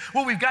organizations, they say,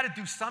 well, we've got to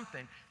do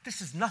something. This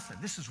is nothing.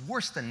 This is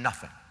worse than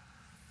nothing.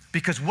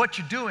 Because what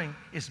you're doing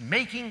is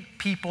making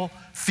people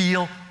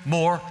feel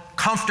more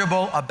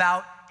comfortable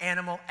about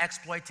animal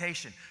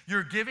exploitation.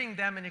 You're giving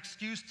them an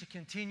excuse to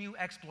continue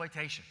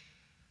exploitation.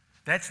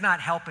 That's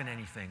not helping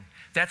anything.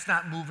 That's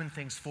not moving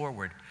things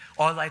forward.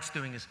 All that's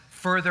doing is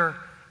further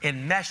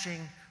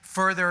enmeshing,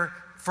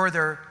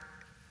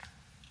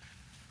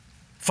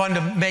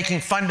 making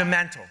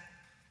fundamental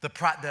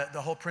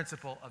the whole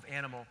principle of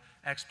animal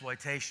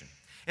exploitation.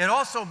 It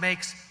also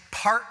makes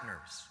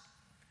partners.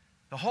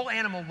 The whole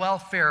animal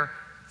welfare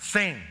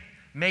thing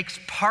makes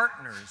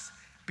partners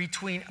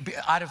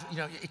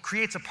it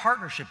creates a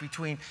partnership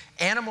between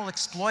animal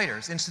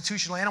exploiters,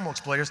 institutional animal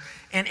exploiters,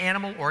 and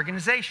animal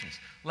organizations.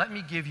 Let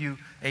me give you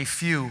a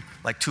few,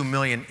 like 2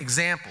 million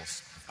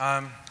examples.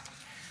 All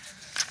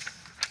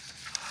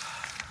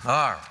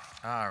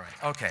right,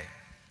 okay.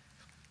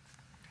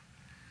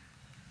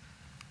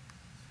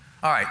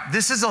 All right,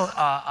 this is you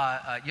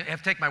have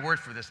to take my word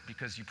for this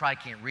because you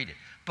probably can't read it.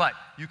 But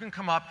you can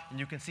come up and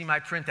you can see my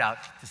printout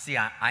to see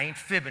I ain't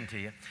fibbing to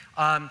you.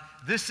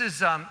 This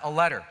is a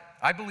letter.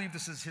 I believe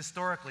this is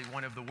historically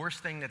one of the worst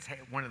things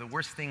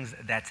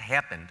that's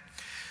happened.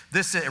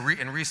 This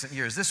in recent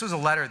years. This was a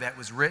letter that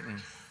was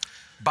written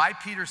by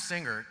Peter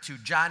Singer to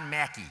John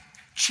Mackey,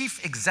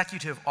 Chief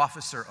Executive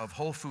Officer of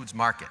Whole Foods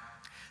Market.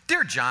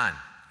 Dear John,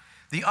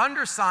 the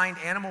undersigned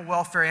animal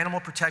welfare, animal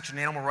protection,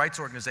 and animal rights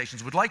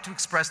organizations would like to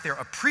express their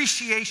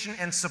appreciation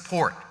and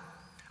support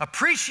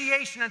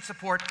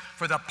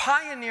for the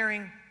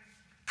pioneering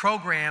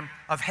program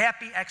of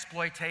happy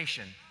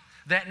exploitation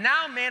that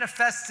now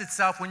manifests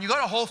itself when you go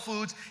to Whole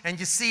Foods and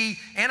you see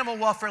animal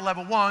welfare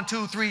level 1,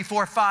 2, 3,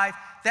 4, 5.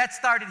 That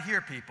started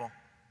here, people.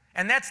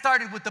 And that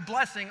started with the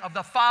blessing of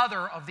the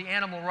father of the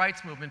animal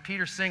rights movement,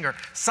 Peter Singer,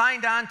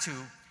 signed on to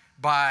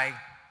by,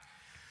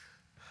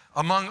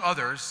 among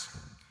others,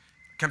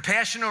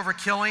 Compassion Over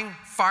Killing,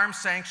 Farm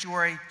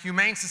Sanctuary,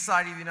 Humane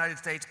Society of the United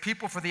States,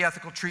 People for the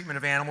Ethical Treatment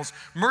of Animals,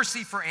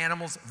 Mercy for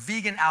Animals,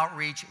 Vegan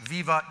Outreach,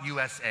 Viva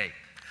USA.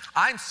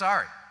 I'm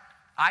sorry.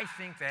 I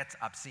think that's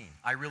obscene.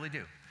 I really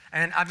do.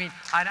 And I mean,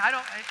 I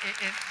don't,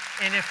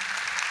 and if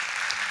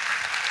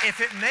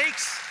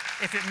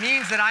it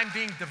means that I'm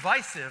being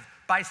divisive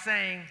by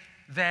saying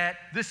that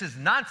this is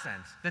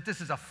nonsense, that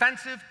this is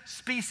offensive,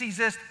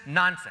 speciesist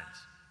nonsense,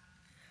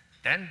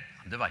 then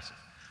I'm divisive.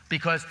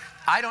 Because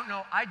I don't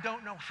know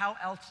how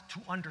else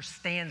to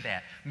understand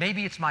that.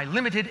 Maybe it's my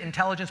limited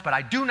intelligence, but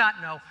I do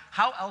not know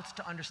how else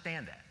to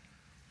understand that.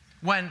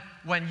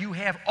 When you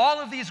have all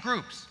of these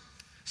groups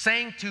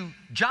saying to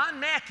John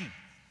Mackey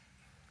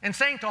and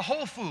saying to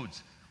Whole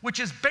Foods, which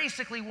is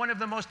basically one of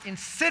the most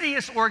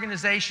insidious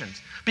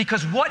organizations,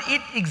 because what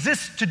it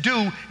exists to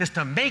do is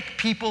to make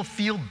people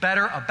feel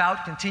better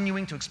about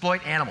continuing to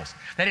exploit animals.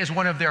 That is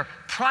one of their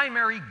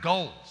primary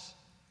goals,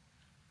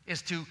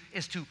 is to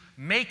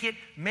make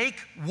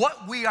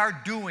what we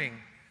are doing,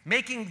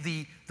 making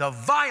the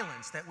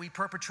violence that we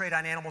perpetrate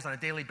on animals on a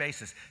daily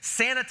basis,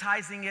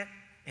 sanitizing it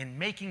and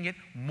making it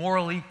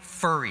morally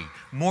furry,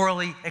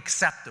 morally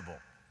acceptable.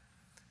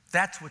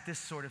 That's what this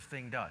sort of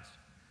thing does.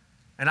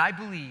 And I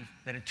believe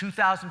that in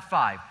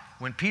 2005,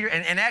 when Peter,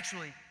 and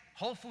actually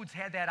Whole Foods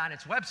had that on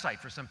its website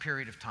for some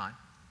period of time,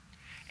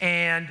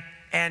 and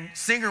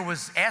Singer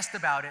was asked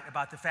about it,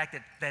 about the fact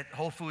that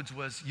Whole Foods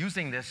was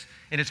using this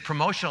in its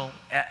promotional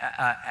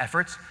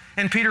efforts,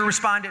 and Peter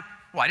responded,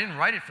 well, I didn't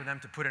write it for them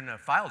to put in a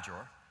file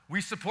drawer.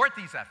 We support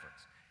these efforts.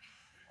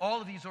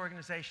 All of these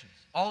organizations,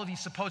 all of these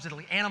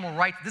supposedly animal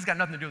rights, this has got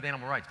nothing to do with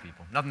animal rights,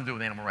 people. Nothing to do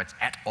with animal rights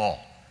at all,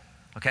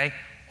 okay?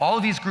 All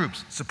of these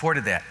groups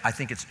supported that. I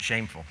think it's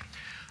shameful.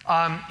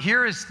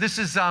 This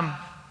is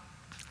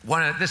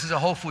a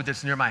Whole Food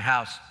that's near my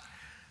house.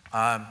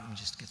 Let me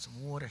just get some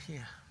water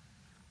here.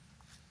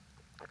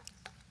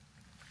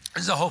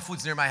 This is a Whole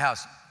Foods near my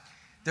house.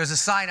 There's a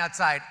sign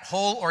outside,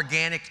 whole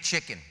organic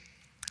chicken.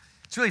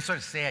 It's really sort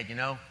of sad, you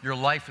know? Your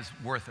life is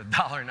worth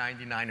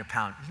 $1.99 a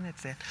pound. Isn't that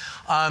sad?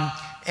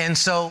 And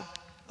so,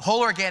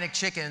 whole organic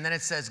chicken, and then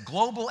it says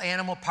Global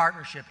Animal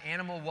Partnership,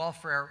 Animal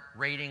Welfare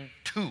Rating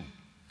 2.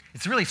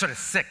 It's really sort of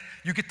sick.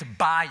 You get to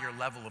buy your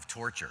level of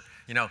torture.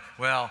 You know,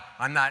 well,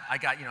 I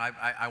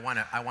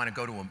want to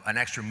go to an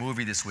extra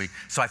movie this week,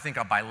 so I think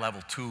I'll buy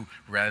level 2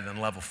 rather than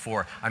level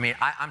 4. I mean,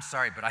 I'm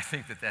sorry, but I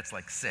think that's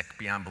like sick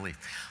beyond belief.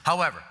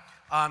 However,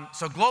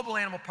 so Global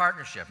Animal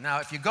Partnership. Now,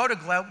 if you go to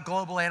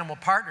Global Animal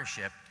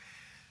Partnership,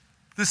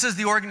 this is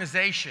the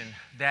organization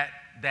that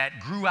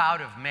grew out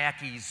of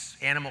Mackey's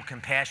animal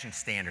compassion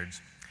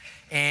standards.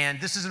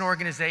 And this is an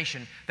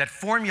organization that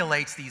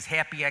formulates these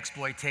happy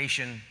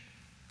exploitation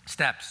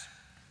steps.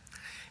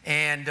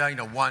 And,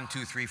 1,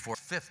 2, 3, 4.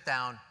 Fifth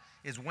down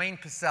is Wayne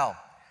Pacelle,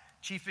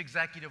 Chief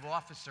Executive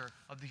Officer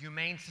of the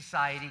Humane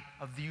Society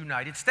of the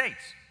United States.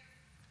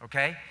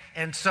 Okay?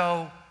 And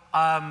so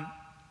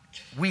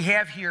we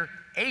have here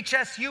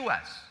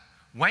HSUS,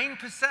 Wayne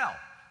Pacelle,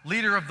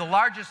 leader of the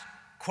largest,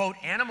 quote,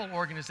 animal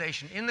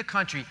organization in the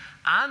country,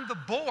 on the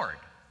board.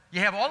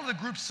 You have all of the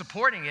groups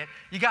supporting it.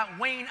 You got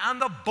Wayne on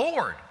the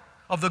board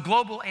of the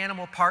Global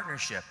Animal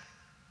Partnership,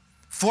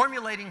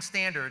 formulating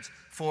standards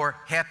for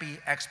happy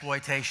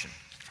exploitation.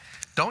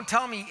 Don't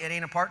tell me it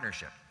ain't a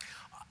partnership.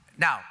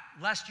 Now,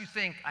 lest you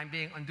think I'm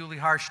being unduly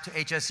harsh to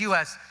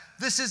HSUS,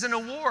 this is an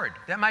award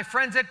that my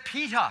friends at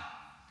PETA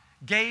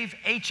gave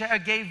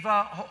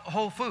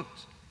Whole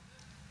Foods.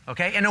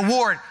 Okay, an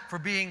award for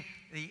being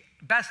the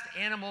best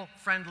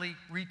animal-friendly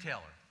retailer.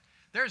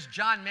 There's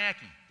John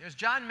Mackey. There's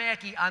John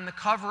Mackey on the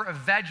cover of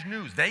Veg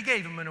News. They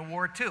gave him an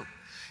award too.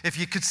 If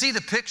you could see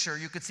the picture,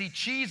 you could see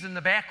cheese in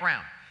the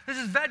background. This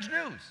is Veg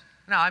News.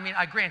 Now, I mean,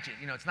 I grant you,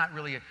 it's not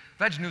really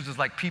Veg News is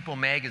like People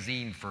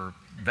magazine for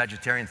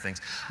vegetarian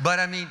things. But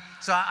I mean,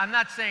 so I'm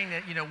not saying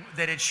that,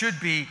 that it should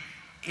be,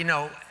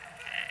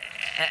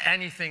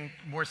 anything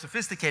more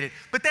sophisticated,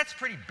 but that's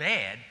pretty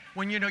bad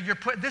when, you're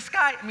this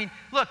guy, I mean,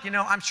 look,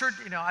 I'm sure,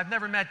 I've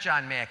never met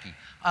John Mackey,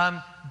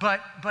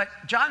 but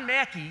John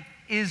Mackey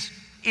is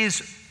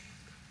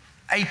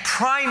a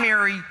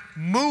primary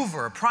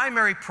mover,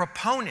 primary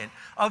proponent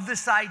of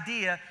this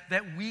idea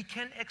that we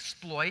can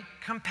exploit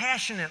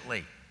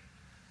compassionately,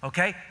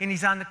 okay? And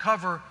he's on the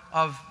cover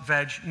of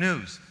Veg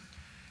News.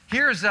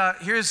 Here's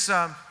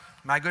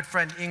my good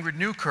friend Ingrid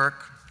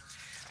Newkirk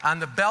on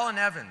the Bell &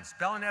 Evans.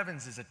 Bell &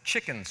 Evans is a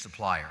chicken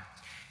supplier.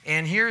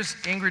 And here's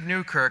Ingrid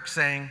Newkirk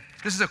saying,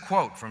 this is a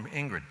quote from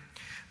Ingrid,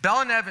 Bell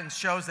 & Evans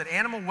shows that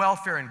animal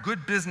welfare and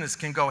good business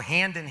can go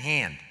hand in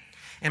hand.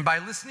 And by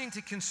listening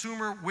to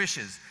consumer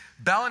wishes,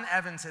 Bell &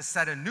 Evans has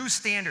set a new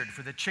standard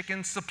for the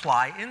chicken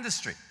supply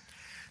industry.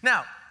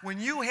 Now, when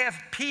you have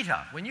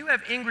PETA, when you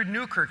have Ingrid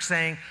Newkirk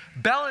saying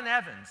Bell &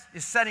 Evans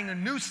is setting a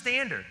new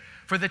standard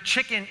for the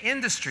chicken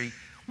industry,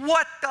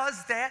 what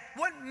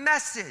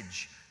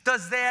message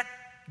does that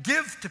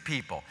give to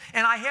people?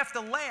 And I have to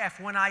laugh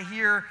when I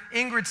hear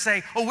Ingrid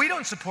say, oh, we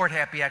don't support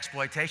happy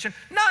exploitation.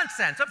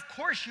 Nonsense, of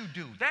course you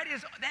do. That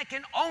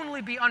can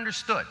only be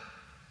understood.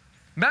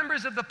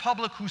 Members of the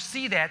public who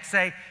see that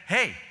say,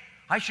 hey,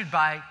 I should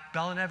buy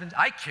Bell & Evans.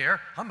 I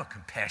care. I'm a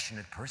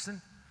compassionate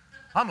person.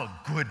 I'm a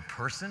good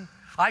person.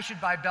 I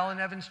should buy Bell &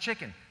 Evans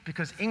chicken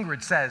because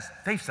Ingrid says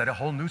they've set a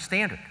whole new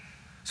standard.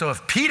 So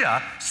if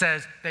PETA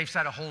says they've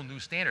set a whole new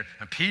standard,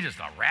 and PETA's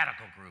the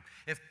radical group,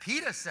 if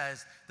PETA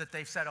says that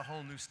they've set a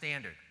whole new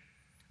standard,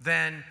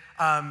 then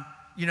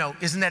you know,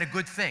 isn't that a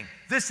good thing?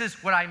 This is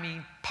what I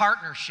mean,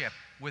 partnership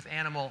with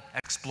animal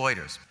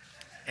exploiters.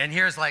 And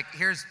here's the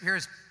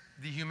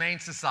Humane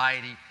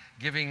Society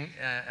giving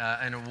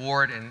an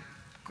award and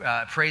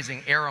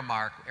praising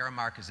Aramark.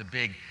 Aramark is a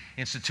big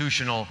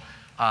institutional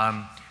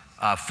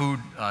food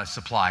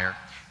supplier,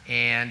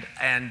 and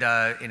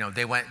you know,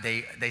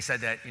 they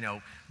said that, you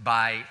know,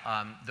 by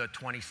the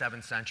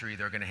 27th century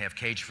they're going to have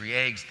cage-free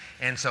eggs,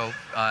 and so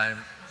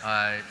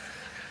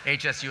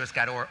HSUS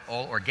got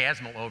all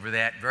orgasmal over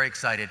that, very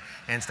excited,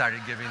 and started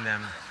giving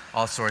them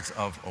all sorts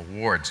of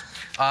awards.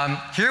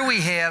 Here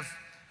we have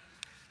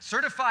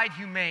certified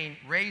humane,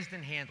 raised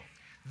and handled.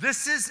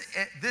 This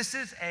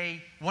is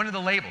one of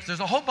the labels. There's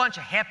a whole bunch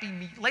of happy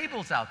meat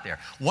labels out there.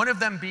 One of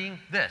them being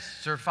this,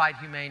 certified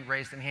humane,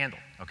 raised and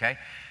handled, okay?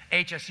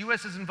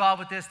 HSUS is involved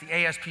with this, the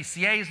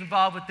ASPCA is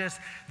involved with this,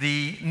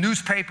 the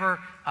newspaper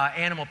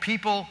Animal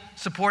People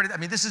supported. I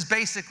mean, this is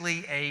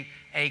basically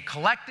a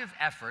collective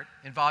effort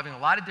involving a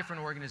lot of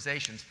different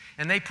organizations,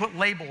 and they put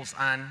labels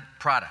on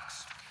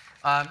products.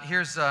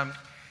 Here's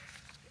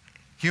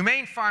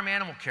Humane Farm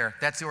Animal Care,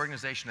 that's the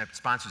organization that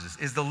sponsors this,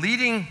 is the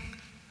leading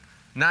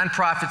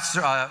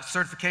nonprofit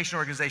certification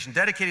organization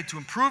dedicated to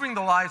improving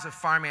the lives of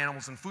farm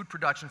animals and food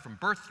production from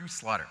birth through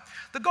slaughter.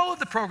 The goal of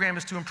the program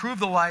is to improve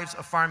the lives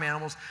of farm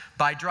animals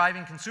by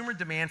driving consumer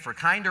demand for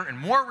kinder and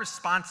more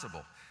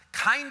responsible,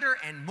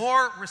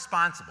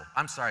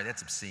 I'm sorry,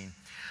 that's obscene,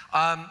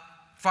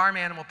 farm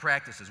animal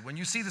practices. When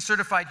you see the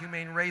certified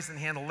humane, raised and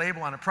handled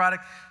label on a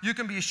product, you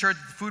can be assured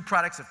that the food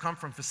products have come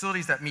from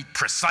facilities that meet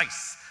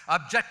precise,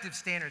 objective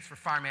standards for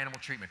farm animal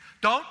treatment.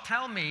 Don't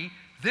tell me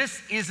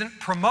this isn't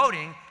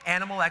promoting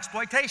animal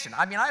exploitation.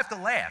 I mean, I have to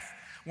laugh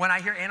when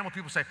I hear animal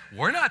people say,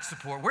 we're not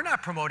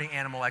promoting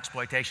animal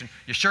exploitation.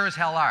 You sure as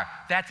hell are.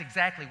 That's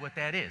exactly what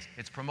that is.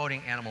 It's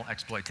promoting animal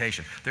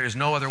exploitation. There is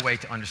no other way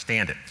to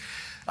understand it.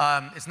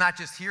 It's not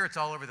just here, it's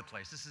all over the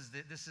place.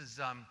 This is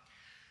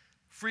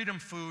Freedom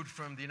Food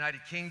from the United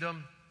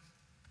Kingdom.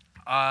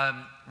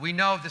 We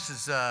know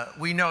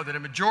that a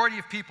majority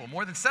of people,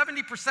 more than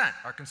 70%,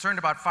 are concerned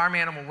about farm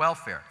animal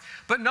welfare.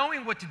 But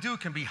knowing what to do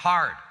can be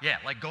hard. Yeah,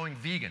 like going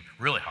vegan,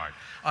 really hard.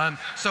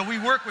 So we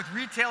work with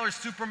retailers,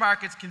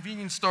 supermarkets,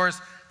 convenience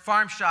stores,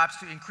 farm shops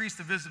to increase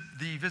the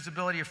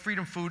visibility of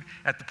Freedom Food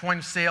at the point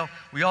of sale.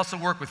 We also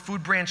work with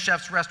food brand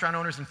chefs, restaurant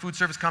owners, and food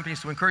service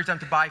companies to encourage them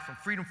to buy from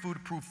Freedom Food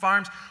approved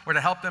farms or to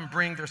help them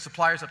bring their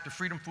suppliers up to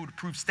Freedom Food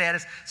approved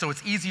status so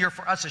it's easier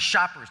for us as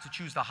shoppers to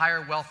choose the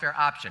higher welfare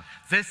option.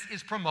 This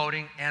is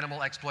promoting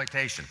animal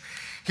exploitation.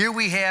 Here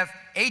we have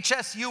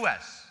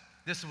HSUS.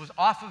 This was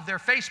off of their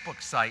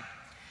Facebook site.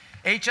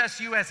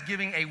 HSUS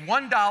giving a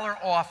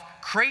 $1 off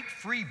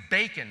crate-free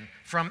bacon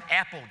from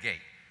Applegate.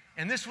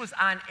 And this was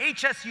on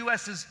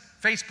HSUS's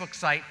Facebook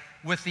site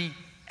with the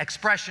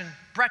expression,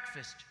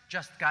 breakfast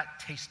just got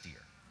tastier.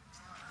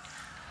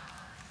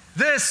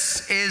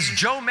 This is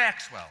Joe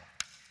Maxwell.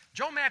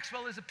 Joe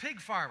Maxwell is a pig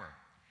farmer.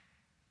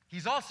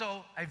 He's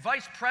also a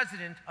vice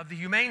president of the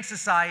Humane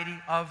Society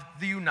of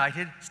the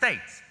United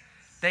States.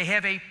 They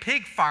have a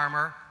pig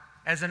farmer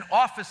as an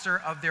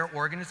officer of their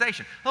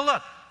organization. Now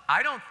look,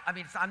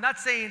 I'm not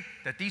saying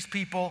that these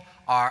people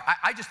are,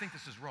 I just think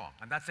this is wrong.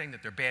 I'm not saying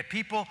that they're bad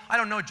people. I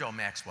don't know Joe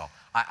Maxwell.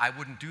 I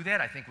wouldn't do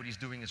that. I think what he's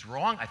doing is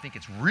wrong. I think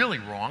it's really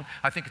wrong.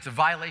 I think it's a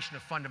violation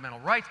of fundamental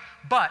rights.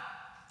 But,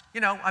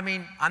 you know, I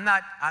mean, I'm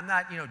not,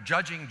 you know,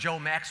 judging Joe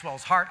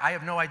Maxwell's heart. I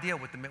have no idea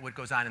what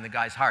goes on in the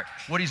guy's heart.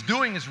 What he's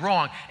doing is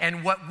wrong.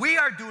 And what we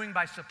are doing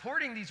by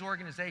supporting these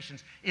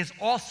organizations is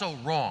also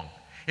wrong.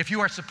 If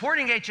you are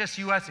supporting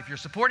HSUS, if you're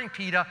supporting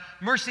PETA,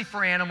 Mercy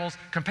for Animals,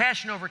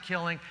 Compassion Over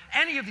Killing,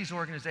 any of these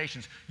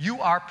organizations,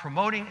 you are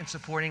promoting and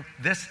supporting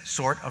this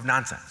sort of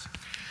nonsense.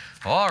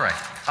 All right.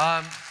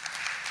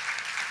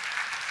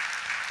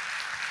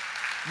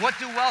 What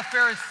do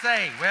welfarists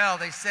say? Well,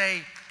 they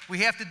say, we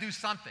have to do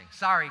something.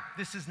 Sorry,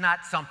 this is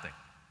not something.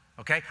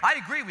 Okay?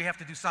 I agree we have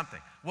to do something.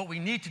 What we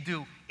need to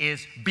do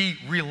is be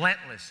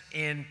relentless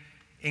in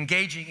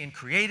engaging in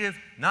creative,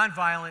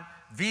 nonviolent,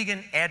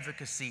 vegan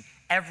advocacy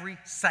every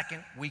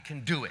second we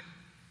can do it,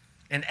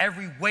 in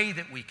every way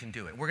that we can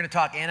do it. We're going to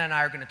talk, Anna and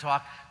I are going to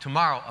talk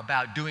tomorrow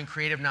about doing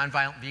creative,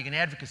 nonviolent vegan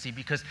advocacy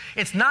because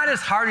it's not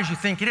as hard as you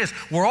think it is.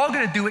 We're all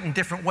going to do it in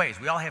different ways.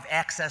 We all have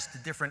access to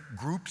different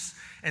groups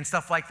and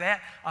stuff like that.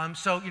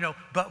 So, you know,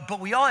 but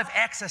we all have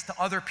access to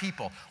other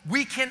people.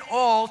 We can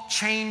all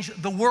change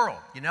the world,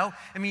 you know?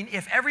 I mean,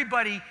 if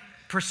everybody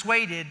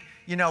persuaded,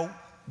 you know,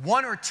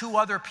 one or two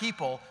other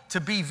people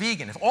to be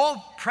vegan, if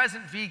all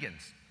present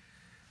vegans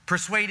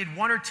persuaded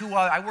one or two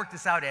other, I worked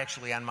this out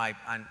actually on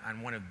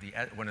one of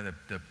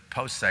the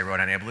posts I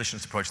wrote on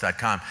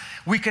abolitionistapproach.com.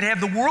 We could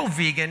have the world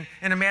vegan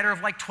in a matter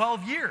of like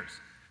 12 years.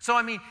 So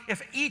I mean,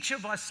 if each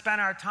of us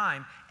spent our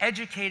time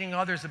educating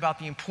others about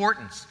the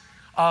importance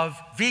of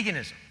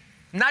veganism,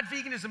 not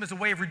veganism as a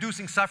way of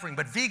reducing suffering,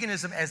 but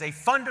veganism as a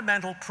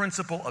fundamental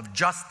principle of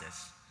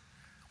justice,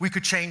 we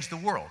could change the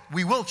world.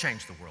 We will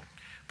change the world.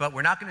 But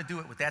we're not going to do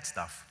it with that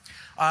stuff.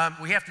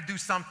 We have to do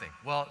something.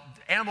 Well,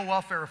 animal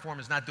welfare reform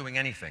is not doing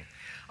anything.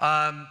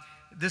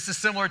 this is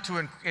similar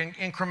to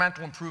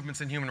incremental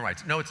improvements in human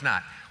rights. No, it's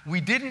not.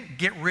 We didn't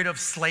get rid of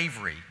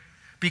slavery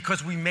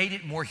because we made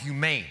it more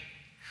humane.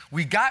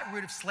 We got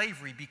rid of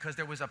slavery because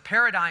there was a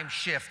paradigm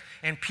shift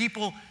and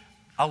people,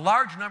 a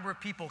large number of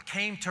people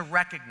came to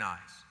recognize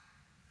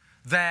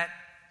that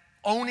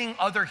owning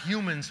other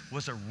humans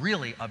was a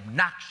really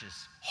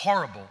obnoxious,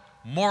 horrible,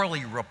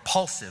 morally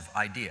repulsive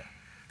idea.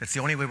 That's the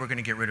only way we're going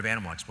to get rid of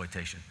animal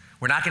exploitation.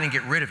 We're not going to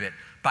get rid of it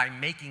by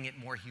making it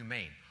more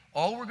humane.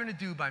 All we're going to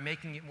do by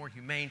making it more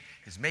humane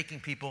is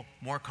making people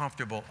more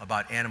comfortable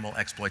about animal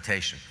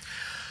exploitation.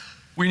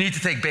 We need to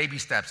take baby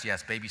steps.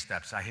 Yes, baby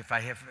steps. If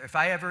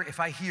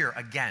I hear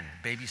again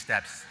baby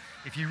steps,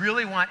 if you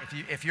really want,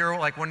 if you're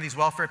like one of these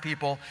welfare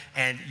people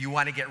and you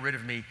want to get rid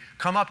of me,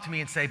 come up to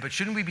me and say, but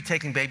shouldn't we be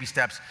taking baby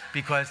steps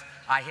because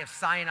I have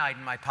cyanide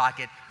in my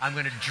pocket, I'm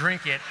going to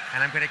drink it,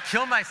 and I'm going to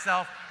kill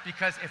myself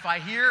because if I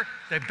hear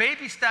the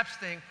baby steps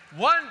thing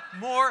one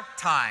more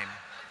time,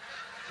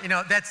 you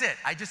know, that's it.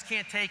 I just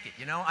can't take it,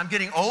 you know. I'm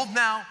getting old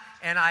now,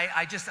 and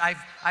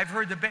I've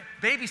heard the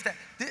baby steps.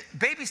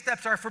 Baby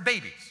steps are for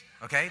babies,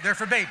 okay? They're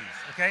for babies,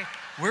 okay?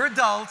 We're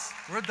adults.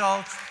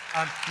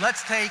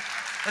 Let's take,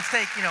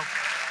 you know,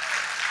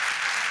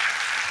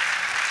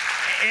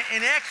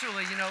 and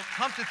actually, you know,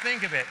 come to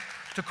think of it,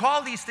 to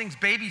call these things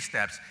baby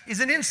steps is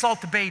an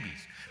insult to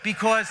babies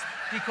because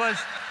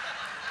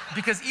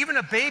even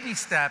a baby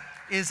step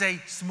is a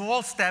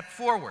small step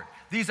forward.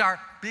 These are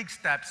big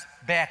steps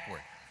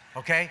backward.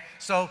 Okay,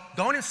 so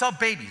don't insult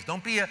babies.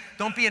 Don't be an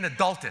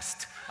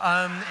adultist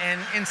and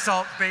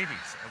insult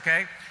babies.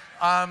 Okay,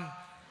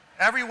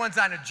 everyone's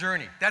on a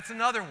journey. That's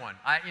another one.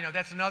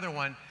 That's another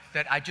one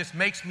that just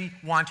makes me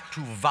want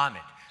to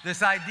vomit.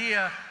 This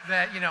idea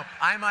that, you know,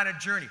 I'm on a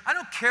journey. I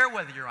don't care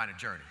whether you're on a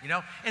journey. You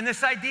know, and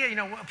this idea, you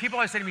know, people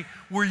always say to me,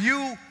 "Were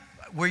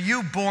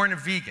you born a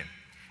vegan?"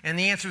 And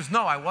the answer is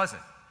no, I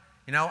wasn't.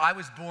 You know, I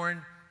was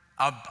born.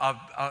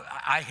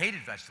 I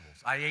hated vegetables.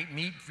 I ate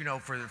meat, you know,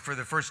 for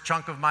the first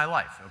chunk of my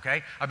life,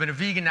 okay? I've been a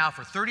vegan now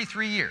for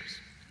 33 years,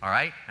 all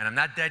right? And I'm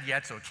not dead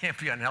yet, so it can't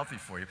be unhealthy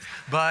for you.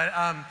 But,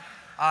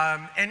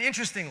 and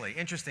interestingly,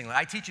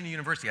 I teach in a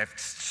university. I have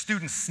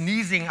students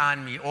sneezing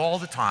on me all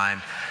the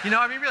time. You know,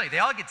 I mean, really, they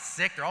all get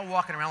sick. They're all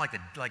walking around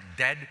like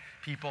dead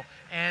people.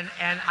 And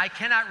I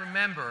cannot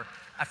remember.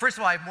 First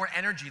of all, I have more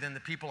energy than the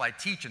people I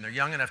teach, and they're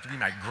young enough to be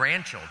my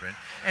grandchildren.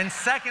 And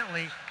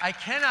secondly, I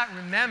cannot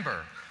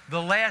remember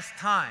the last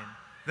time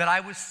that I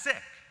was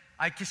sick.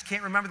 I just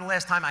can't remember the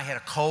last time I had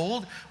a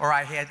cold or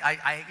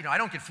I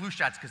don't get flu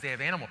shots because they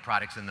have animal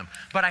products in them.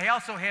 But I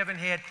also haven't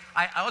had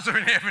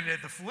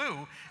the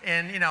flu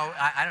in, you know,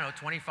 I don't know,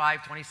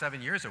 25,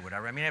 27 years or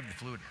whatever. I mean, I have the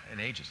flu in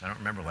ages. I don't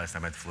remember the last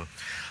time I had the flu.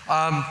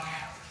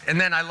 And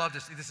then I love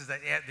this. This is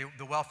the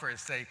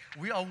welfarists say,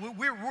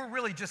 we're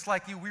really just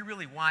like you. We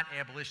really want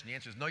abolition. The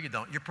answer is no, you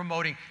don't.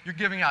 You're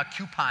giving out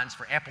coupons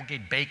for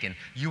Applegate bacon.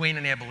 You ain't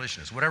an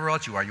abolitionist. Whatever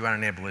else you are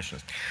an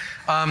abolitionist.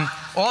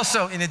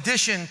 Also, in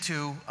addition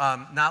to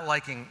not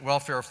liking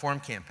welfare reform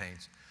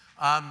campaigns,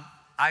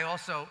 I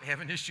also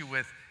have an issue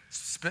with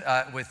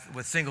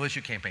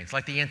single-issue campaigns,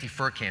 like the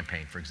anti-fur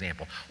campaign, for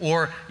example,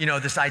 or, you know,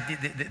 this idea,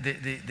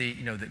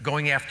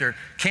 going after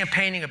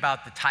campaigning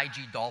about the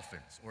Taiji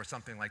dolphins or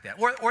something like that,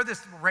 or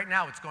this right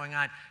now what's going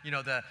on, you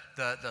know, the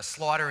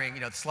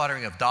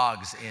slaughtering of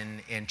dogs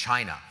in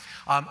China.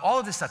 All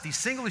of this stuff, these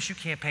single-issue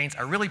campaigns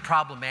are really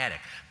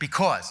problematic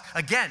because,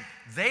 again,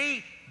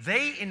 they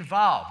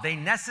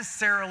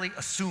necessarily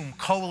assume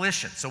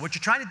coalition. So what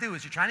you're trying to do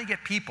is you're trying to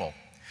get people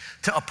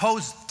to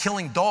oppose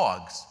killing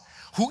dogs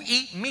who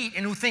eat meat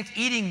and who think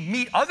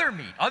eating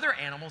other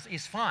animals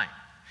is fine.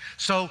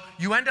 So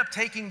you end up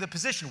taking the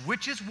position,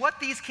 which is what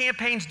these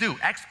campaigns do,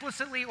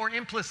 explicitly or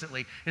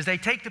implicitly, is they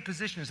take the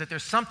position is that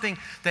there's something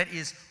that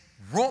is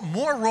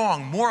more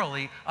wrong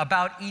morally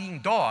about eating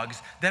dogs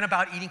than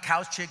about eating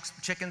cows,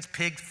 chickens,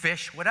 pigs,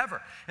 fish,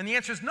 whatever. And the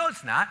answer is no,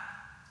 it's not.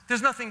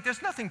 There's nothing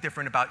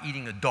different about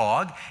eating a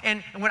dog.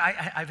 And when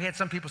I've had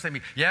some people say to me,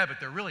 yeah, but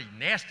they're really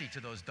nasty to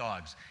those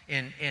dogs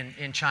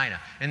in China.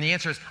 And the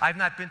answer is, I've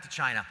not been to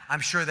China. I'm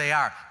sure they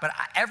are. But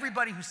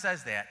everybody who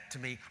says that to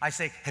me, I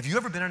say, have you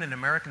ever been in an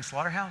American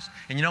slaughterhouse?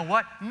 And you know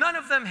what? None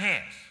of them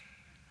has.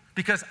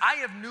 Because I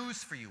have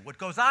news for you. What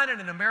goes on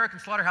in an American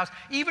slaughterhouse,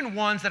 even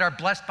ones that are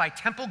blessed by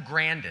Temple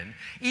Grandin,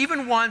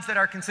 even ones that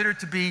are considered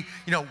to be,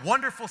 you know,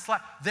 wonderful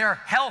they're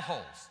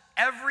hellholes.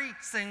 Every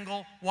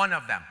single one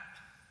of them.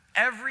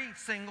 Every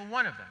single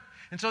one of them.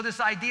 And so this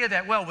idea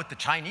that, well, what the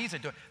Chinese are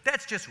doing,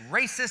 that's just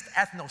racist,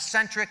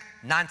 ethnocentric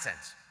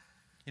nonsense.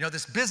 You know,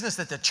 this business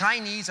that the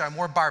Chinese are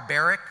more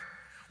barbaric,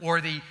 or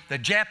the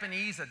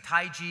Japanese, the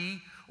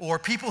Taiji, or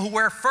people who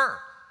wear fur.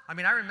 I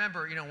mean, I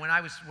remember, you know, when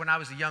I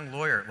was a young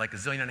lawyer, like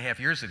 1.5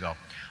 years ago,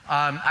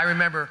 I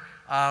remember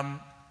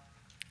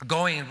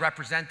going and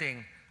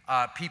representing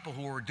people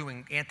who were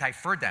doing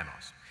anti-fur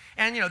demos.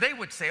 And, you know, they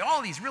would say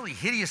all these really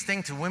hideous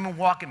things to women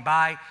walking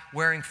by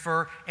wearing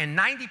fur, and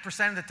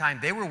 90% of the time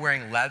they were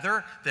wearing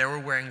leather, they were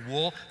wearing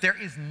wool.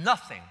 There is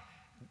nothing.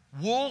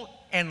 Wool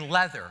and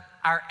leather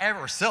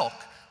or silk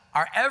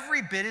are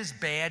every bit as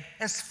bad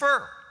as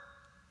fur.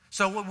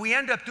 So what we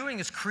end up doing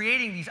is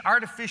creating these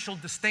artificial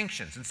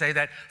distinctions and say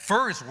that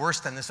fur is worse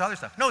than this other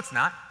stuff. No, it's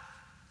not.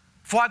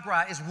 Foie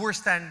gras is worse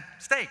than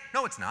steak.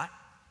 No, it's not.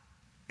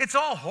 It's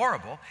all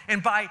horrible.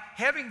 And by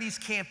having these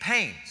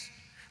campaigns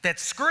that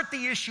skirt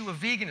the issue of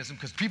veganism,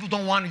 because people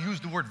don't want to use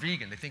the word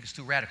vegan, they think it's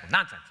too radical.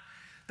 Nonsense.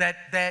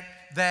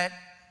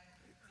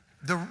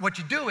 What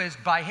you do is,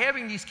 by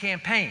having these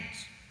campaigns,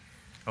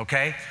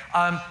 okay,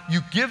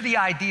 you give the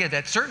idea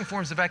that certain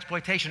forms of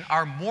exploitation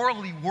are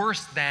morally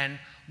worse than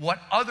what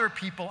other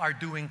people are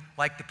doing,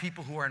 like the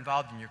people who are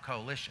involved in your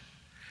coalition.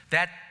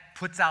 That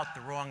puts out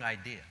the wrong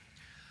idea.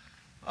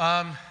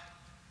 I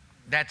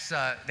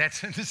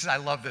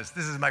love this.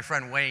 This is my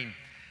friend Wayne.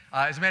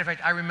 As a matter of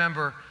fact, I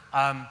remember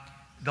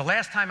the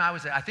last time I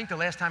was at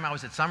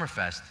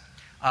Summerfest,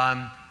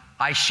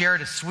 I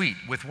shared a suite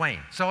with Wayne.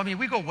 So, I mean,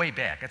 we go way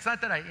back. It's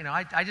not that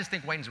I just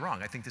think Wayne's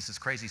wrong. I think this is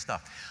crazy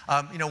stuff.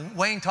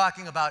 Wayne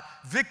talking about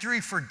victory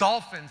for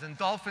dolphins and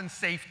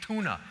dolphin-safe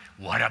tuna.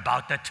 What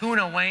about the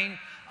tuna, Wayne?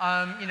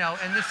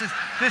 And this is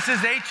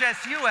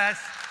HSUS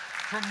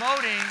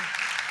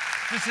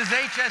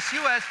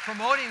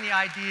promoting the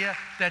idea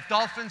that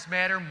dolphins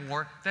matter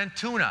more than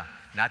tuna.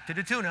 Not to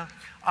the tuna.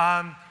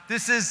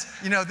 This has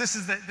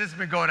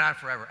been going on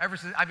forever. Ever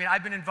since,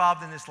 I've been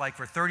involved in this like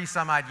for 30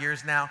 some odd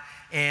years now,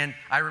 and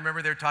I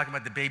remember they were talking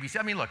about the baby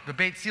seals. I mean, look,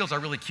 the seals are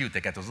really cute.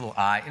 They got those little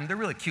eyes, and they're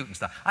really cute and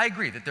stuff. I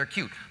agree that they're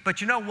cute, but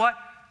you know what?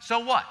 So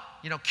what?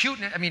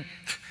 Cuteness. I mean,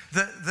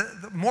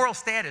 the moral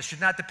status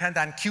should not depend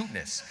on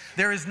cuteness.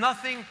 There is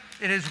nothing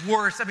that is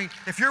worse. I mean,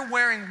 if you're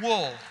wearing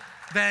wool,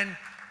 then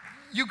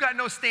you got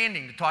no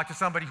standing to talk to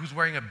somebody who's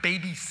wearing a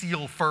baby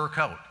seal fur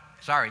coat.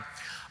 Sorry.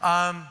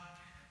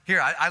 Here,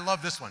 I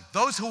love this one.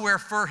 Those who wear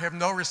fur have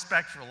no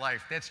respect for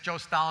life. That's Joe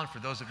Stalin, for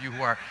those of you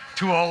who are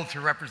too old to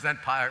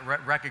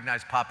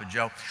recognize Papa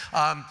Joe.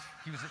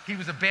 He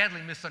was a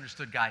badly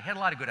misunderstood guy. He had a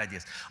lot of good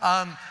ideas.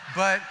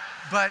 But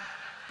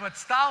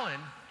Stalin,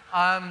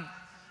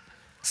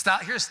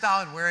 here's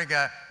Stalin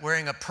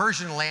wearing a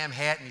Persian lamb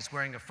hat, and he's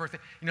wearing a fur thing.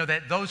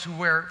 That those who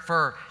wear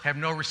fur have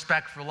no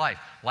respect for life.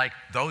 Like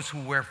those who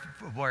wear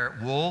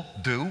wool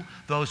do,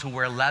 those who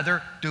wear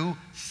leather do.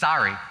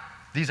 Sorry.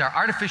 These are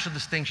artificial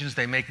distinctions.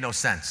 They make no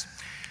sense.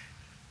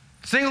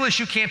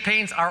 Single-issue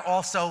campaigns are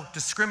also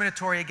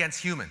discriminatory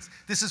against humans.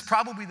 This is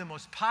probably the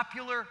most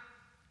popular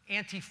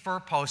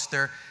anti-fur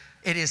poster.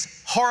 It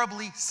is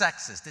horribly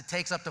sexist. It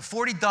takes up to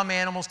 40 dumb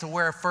animals to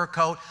wear a fur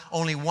coat,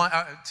 only one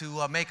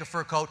to make a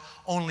fur coat,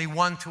 only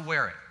one to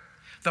wear it.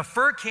 The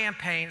fur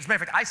campaign, as a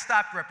matter of fact, I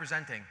stopped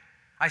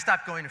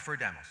going to fur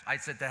demos. I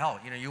said, to hell,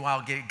 you all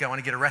want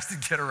to get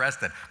arrested, get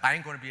arrested. I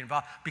ain't going to be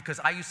involved, because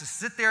I used to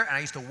sit there and I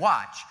used to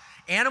watch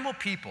animal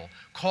people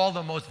call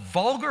the most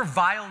vulgar,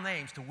 vile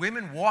names to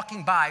women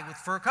walking by with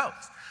fur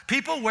coats.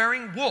 People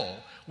wearing wool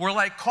were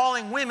like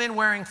calling women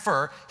wearing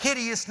fur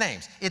hideous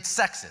names. It's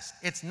sexist.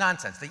 It's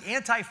nonsense. The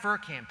anti-fur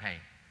campaign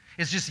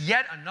is just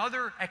yet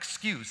another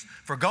excuse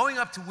for going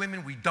up to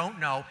women we don't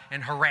know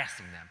and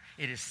harassing them.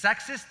 It is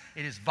sexist.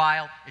 It is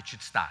vile. It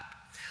should stop.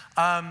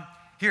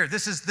 Here,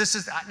 this is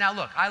now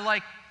look, I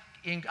like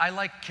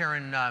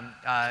Karen,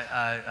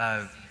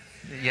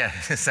 yeah,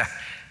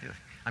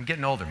 I'm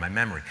getting older, my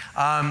memory.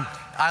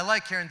 I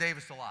like Karen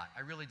Davis a lot,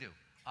 I really do.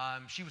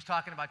 She was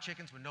talking about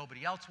chickens when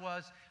nobody else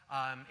was.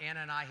 Anna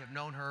and I have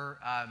known her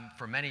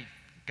for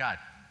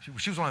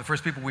she was one of the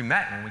first people we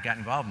met when we got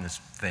involved in this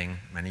thing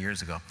many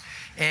years ago.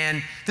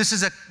 And this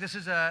is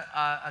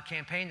a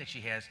campaign that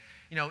she has.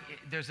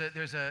 There's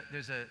a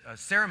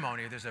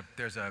ceremony,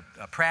 there's a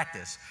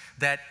practice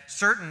that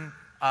certain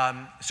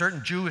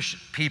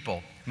Jewish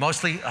people,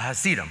 mostly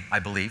Hasidim, I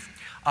believe,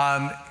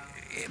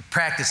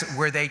 practice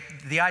where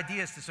the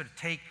idea is to sort of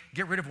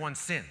get rid of one's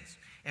sins.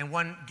 And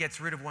one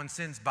gets rid of one's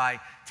sins by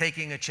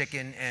taking a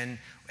chicken and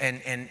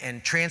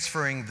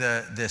transferring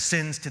the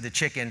sins to the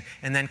chicken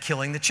and then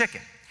killing the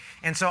chicken.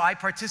 And so I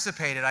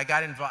participated. I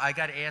got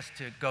asked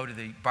to go to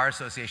the Bar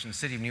Association of the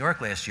City of New York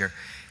last year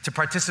to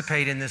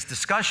participate in this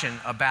discussion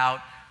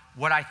about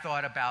what I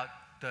thought about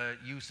the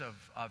use of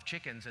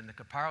chickens in the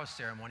Kaparo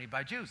ceremony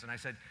by Jews. And I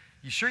said,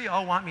 you sure you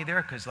all want me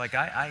there? Because like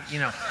are you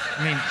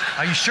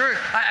sure?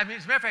 As a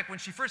matter of fact, when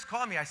she first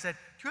called me, I said,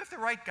 do you have the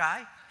right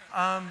guy?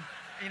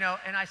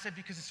 And I said,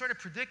 because it's sort of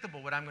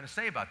predictable what I'm going to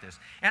say about this.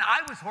 And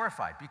I was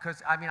horrified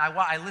because,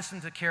 I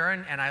listened to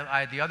Karen and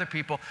the other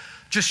people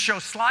just show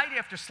slide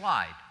after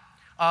slide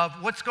of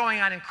what's going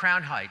on in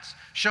Crown Heights,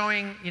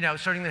 showing the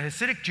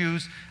Hasidic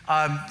Jews,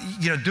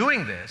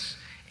 doing this.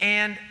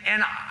 And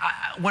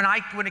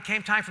when it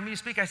came time for me to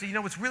speak, I said,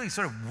 what's really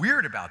sort of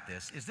weird about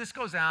this is this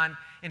goes on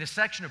in a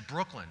section of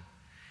Brooklyn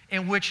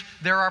in which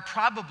there are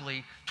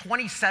probably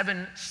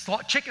 27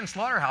 chicken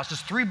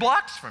slaughterhouses 3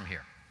 blocks from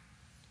here.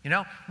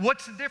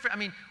 What's the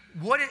difference?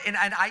 And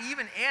I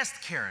even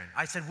asked Karen,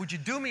 I said, would you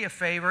do me a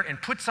favor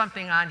and put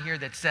something on here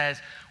that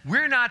says,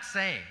 we're not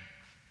saying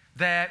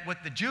that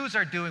what the Jews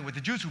are doing, what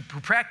the Jews who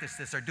practice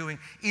this are doing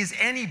is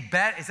any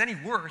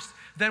worse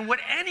than what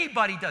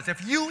anybody does.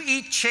 If you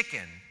eat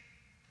chicken,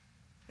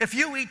 like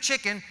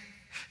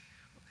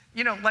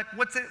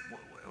what's it,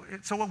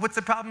 so what's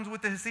the problems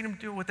with the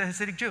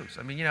Hasidic Jews?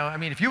 I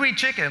mean, if you eat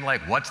chicken,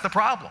 like, what's the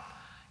problem?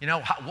 You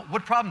know,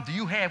 what problem do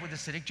you have with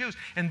Hasidic Jews?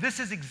 And this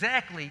is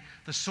exactly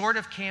the sort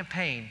of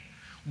campaign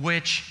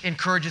which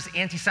encourages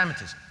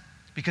anti-Semitism,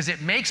 because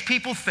it makes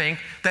people think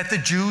that the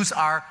Jews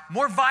are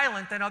more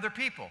violent than other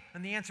people.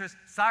 And the answer is,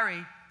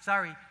 sorry,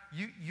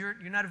 you're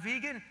not a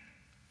vegan?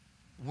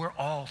 We're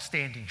all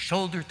standing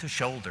shoulder to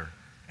shoulder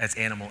as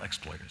animal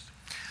exploiters.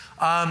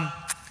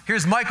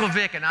 Here's Michael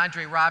Vick and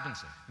Andre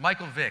Robinson.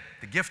 Michael Vick,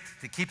 the gift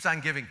that keeps on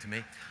giving to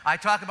me. I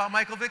talk about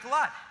Michael Vick a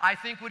lot. I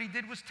think what he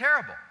did was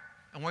terrible.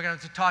 And we're going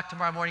to talk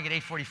tomorrow morning at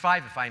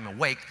 8:45 if I'm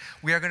awake.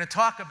 We are going to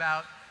talk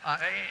about,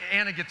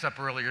 Anna gets up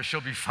earlier,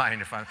 she'll be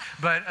fine if I'm,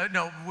 but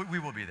no, we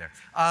will be there.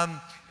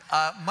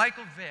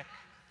 Michael Vick,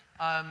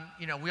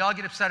 you know, we all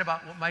get upset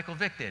about what Michael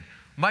Vick did.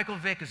 Michael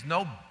Vick is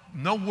no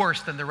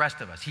worse than the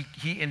rest of us.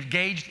 He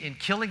engaged in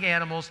killing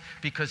animals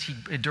because he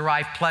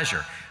derived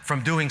pleasure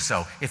from doing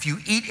so. If you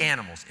eat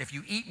animals, if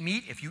you eat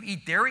meat, if you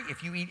eat dairy,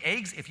 if you eat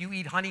eggs, if you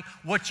eat honey,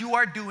 what you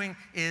are doing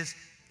is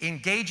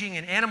engaging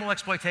in animal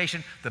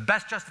exploitation. The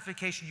best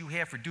justification you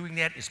have for doing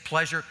that is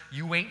pleasure.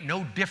 You ain't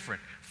no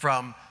different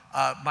from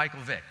Michael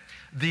Vick.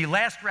 The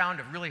last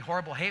round of really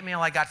horrible hate mail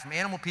I got from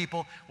animal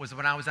people was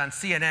when I was on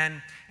CNN,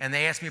 and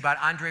they asked me about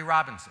Andre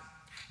Robinson.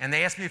 And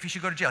they asked me if he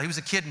should go to jail. He was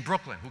a kid in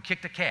Brooklyn who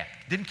kicked a cat.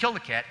 Didn't kill the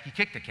cat, he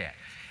kicked a cat.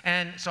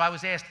 And so I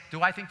was asked,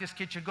 do I think this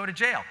kid should go to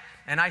jail?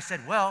 And I said,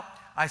 well,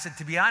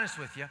 to be honest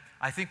with you,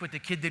 I think what the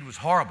kid did was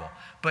horrible.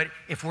 But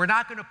if we're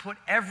not going to put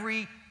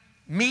every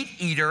meat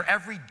eater,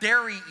 every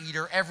dairy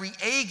eater, every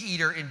egg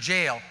eater in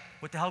jail,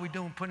 what the hell are we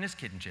doing putting this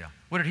kid in jail?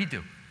 What did he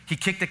do? He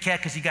kicked the cat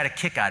because he got a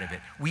kick out of it.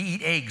 We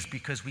eat eggs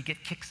because we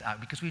get kicks out,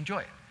 because we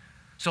enjoy it.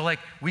 So like,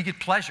 we get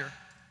pleasure,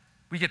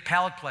 we get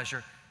palate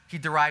pleasure. He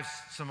derives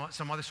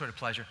some other sort of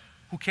pleasure.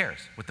 Who cares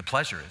what the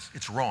pleasure is?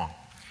 It's wrong.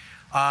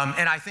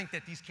 And I think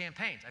that these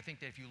campaigns, I think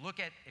that if you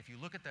look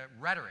at the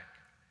rhetoric,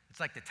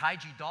 it's like the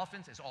Taiji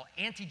Dolphins is all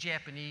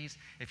anti-Japanese.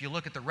 If you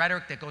look at the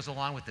rhetoric that goes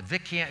along with the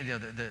Vic,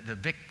 the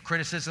Vic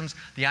criticisms,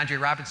 the Andre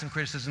Robinson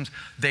criticisms,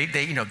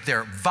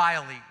 they're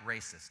vilely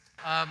racist.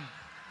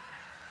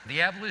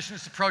 The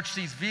abolitionist approach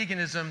sees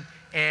veganism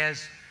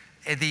as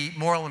the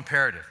moral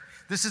imperative.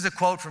 This is a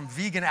quote from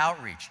Vegan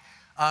Outreach.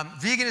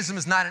 Veganism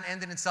is not an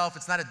end in itself.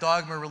 It's not a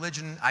dogma or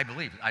religion, I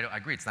believe. I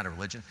agree it's not a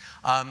religion.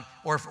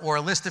 Or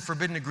a list of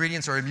forbidden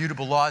ingredients or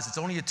immutable laws. It's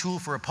only a tool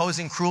for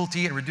opposing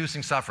cruelty and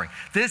reducing suffering.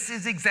 This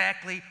is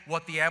exactly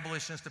what the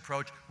abolitionist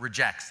approach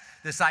rejects.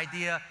 This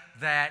idea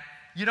that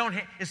you don't,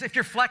 is if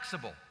you're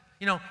flexible.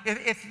 You know,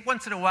 if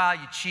once in a while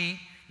you cheat,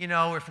 you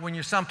know, if when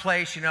you're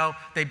someplace, you know,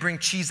 they bring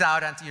cheese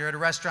out, you're at a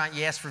restaurant,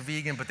 you ask for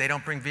vegan, but they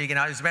don't bring vegan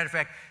out. As a matter of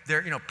fact,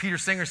 Peter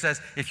Singer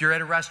says, if you're at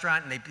a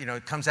restaurant and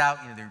it comes out,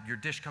 your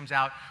dish comes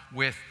out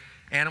with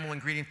animal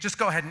ingredients, just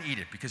go ahead and eat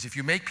it. Because if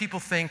you make people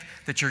think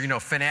that you're,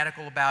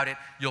 fanatical about it,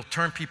 you'll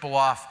turn people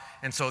off,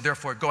 and so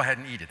therefore, go ahead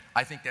and eat it.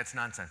 I think that's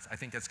nonsense. I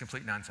think that's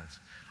complete nonsense.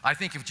 I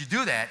think if you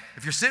do that,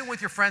 if you're sitting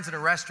with your friends at a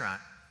restaurant,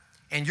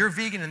 and you're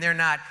vegan and they're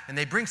not, and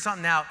they bring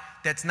something out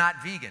that's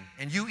not vegan,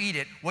 and you eat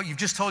it, what you've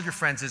just told your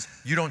friends is,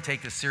 you don't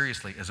take this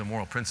seriously as a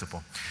moral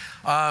principle.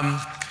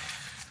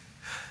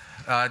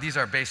 These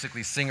are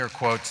basically Singer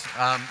quotes.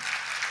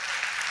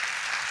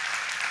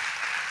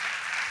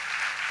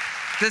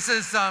 This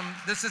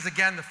is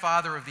again the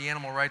father of the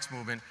animal rights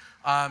movement.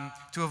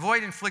 To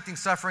avoid inflicting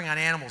suffering on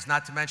animals,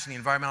 not to mention the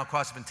environmental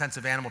cost of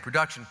intensive animal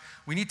production,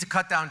 we need to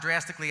cut down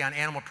drastically on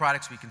animal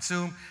products we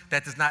consume.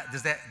 Does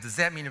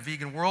that mean a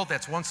vegan world?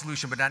 That's one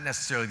solution, but not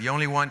necessarily the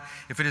only one.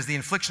 If it is the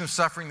infliction of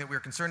suffering that we're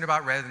concerned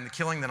about rather than the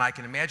killing, then I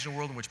can imagine a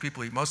world in which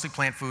people eat mostly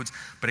plant foods,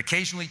 but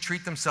occasionally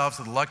treat themselves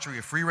to the luxury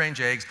of free-range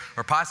eggs,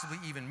 or possibly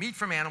even meat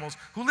from animals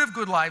who live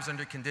good lives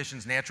under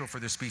conditions natural for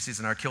their species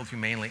and are killed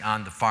humanely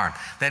on the farm.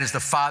 That is the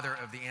father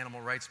of the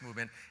animal rights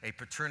movement, a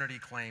paternity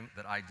claim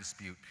that I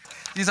dispute.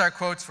 These are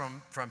quotes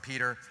from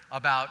Peter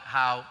about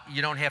how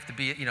you don't have to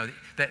be,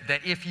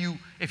 that if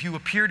you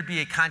appear to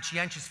be a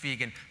conscientious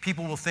vegan,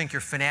 people will think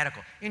you're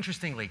fanatical.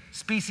 Interestingly,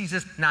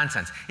 speciesist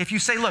nonsense. If you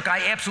say, look,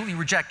 I absolutely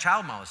reject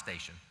child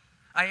molestation,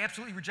 I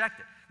absolutely reject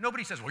it.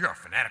 Nobody says, well, you're a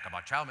fanatic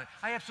about child molestation.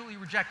 I absolutely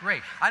reject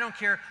rape. I don't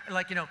care,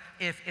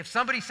 if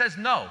somebody says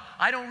no,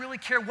 I don't really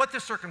care what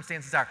the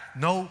circumstances are.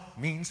 No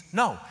means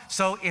no.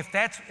 So if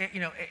that's,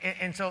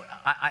 and so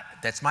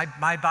that's my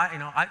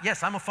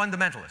yes, I'm a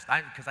fundamentalist,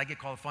 because I get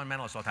called a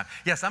fundamentalist all the time.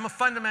 Yes, I'm a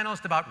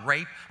fundamentalist about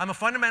rape. I'm a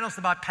fundamentalist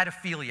about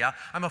pedophilia.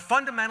 I'm a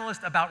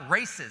fundamentalist about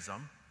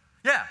racism.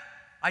 Yeah,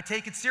 I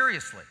take it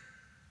seriously,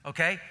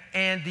 okay?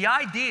 And the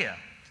idea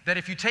that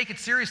if you take it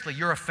seriously,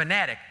 you're a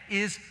fanatic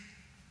is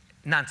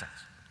nonsense.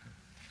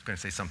 I was going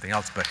to say something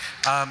else, but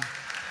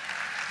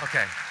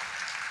okay.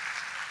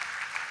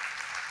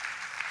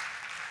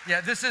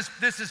 Yeah, this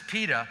is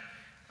PETA.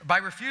 By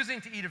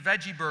refusing to eat a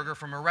veggie burger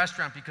from a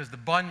restaurant because the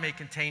bun may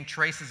contain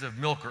traces of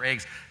milk or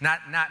eggs, not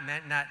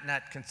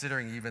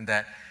considering even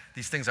that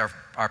these things are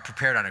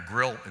prepared on a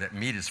grill that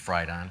meat is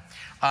fried on,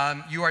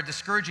 you are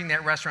discouraging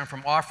that restaurant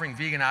from offering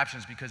vegan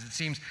options because it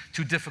seems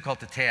too difficult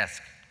to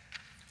task.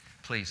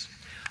 Please.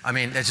 I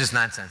mean, that's just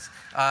nonsense.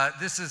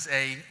 This is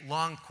a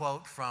long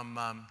quote from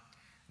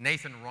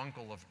Nathan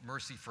Runkle of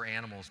Mercy for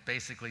Animals,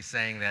 basically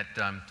saying that,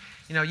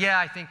 yeah,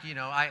 I think,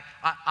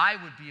 I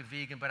would be a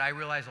vegan, but I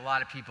realize a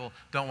lot of people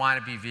don't want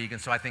to be vegan,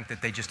 so I think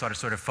that they just ought to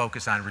sort of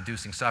focus on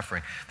reducing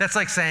suffering. That's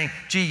like saying,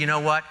 gee, you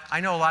know what? I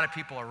know a lot of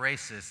people are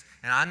racist,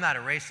 and I'm not a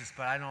racist,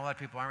 but I know a lot of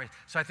people aren't racist,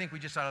 so I think we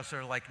just ought to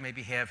sort of like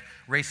maybe have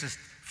racist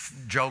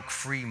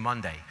joke-free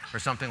Monday or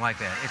something like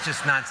that. It's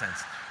just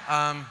nonsense.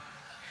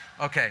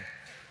 Okay.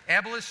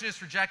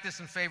 Abolitionists reject this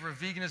in favor of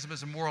veganism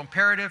as a moral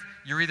imperative.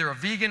 You're either a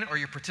vegan or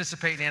you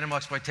participate in animal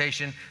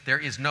exploitation. There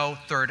is no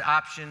third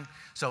option.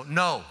 So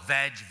no,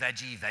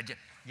 veggie.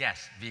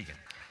 Yes, vegan.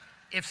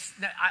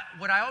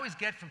 What I always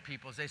get from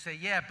people is they say,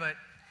 yeah, but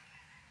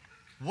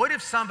what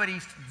if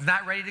somebody's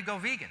not ready to go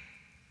vegan?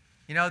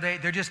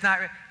 They're just not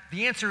ready.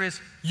 The answer is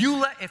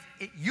you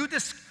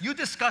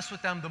discuss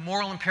with them the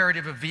moral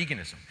imperative of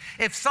veganism.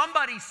 If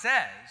somebody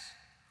says,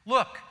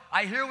 look,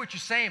 I hear what you're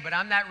saying, but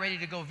I'm not ready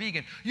to go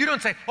vegan. You don't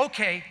say,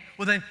 okay,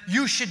 well then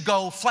you should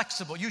go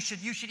flexible. You should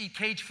eat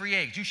cage-free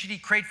eggs. You should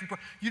eat crate-free pork.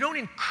 You don't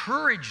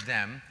encourage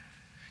them.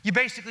 You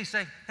basically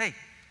say, hey,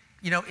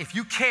 if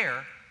you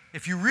care,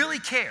 if you really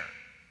care,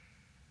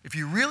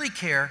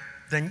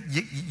 then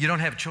you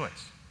don't have a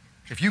choice.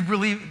 If you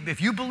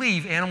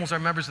believe animals are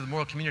members of the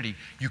moral community,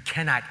 you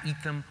cannot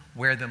eat them,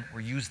 wear them,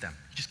 or use them.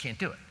 You just can't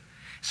do it.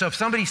 So if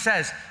somebody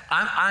says,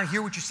 I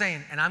hear what you're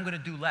saying, and I'm going to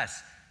do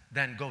less,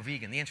 then go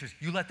vegan. The answer is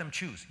you let them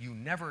choose. You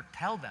never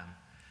tell them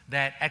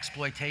that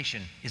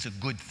exploitation is a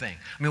good thing.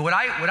 I mean, what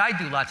I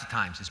do lots of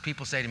times is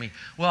people say to me,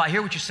 well, I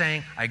hear what you're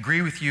saying, I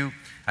agree with you,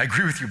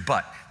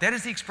 but. That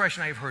is the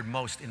expression I've heard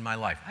most in my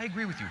life. I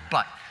agree with you,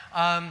 but.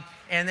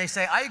 And they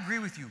say, I agree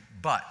with you,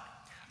 but.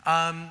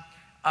 But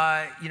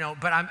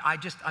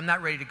I'm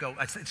not ready to go.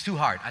 It's too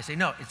hard. I say,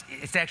 no,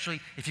 it's actually,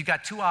 if you've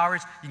got 2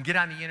 hours, you can get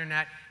on the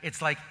internet.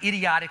 It's like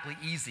idiotically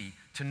easy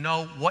to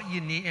know what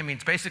you need. I mean,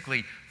 it's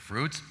basically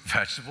fruits,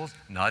 vegetables,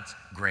 nuts,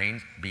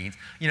 grains, beans.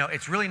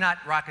 It's really not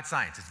rocket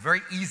science. It's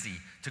very easy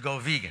to go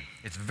vegan.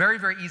 It's very,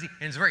 very easy,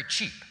 and it's very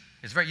cheap.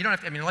 You don't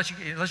have to, unless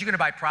you're going to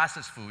buy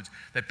processed foods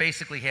that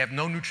basically have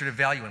no nutritive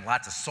value and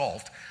lots of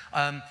salt,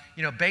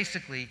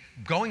 basically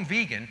going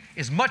vegan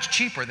is much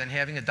cheaper than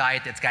having a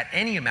diet that's got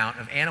any amount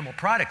of animal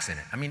products in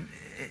it. I mean,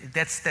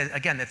 that's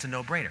a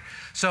no-brainer.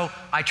 So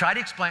I try to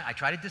explain, I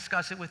try to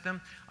discuss it with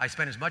them. I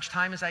spend as much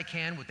time as I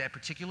can with that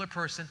particular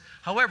person.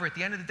 However, at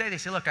the end of the day, they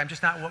say, look, I'm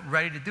just not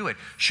ready to do it.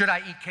 Should I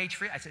eat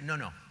cage-free? I say,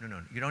 no.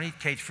 You don't eat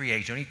cage-free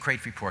eggs. You don't eat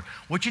crate-free pork.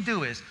 What you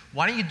do is,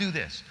 why don't you do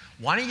this?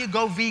 Why don't you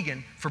go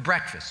vegan for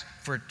breakfast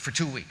for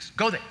 2 weeks?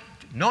 Go there.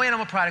 No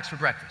animal products for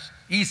breakfast.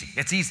 Easy.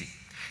 It's easy.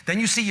 Then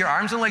you see your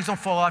arms and legs don't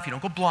fall off. You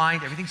don't go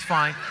blind. Everything's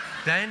fine.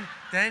 Then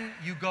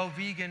you go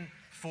vegan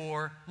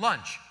for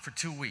lunch for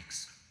 2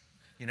 weeks.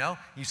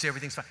 You see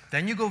everything's fine.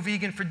 Then you go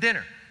vegan for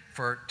dinner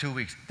for 2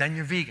 weeks. Then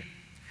you're vegan.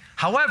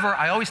 However,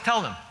 I always tell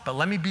them, but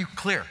let me be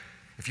clear.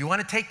 If you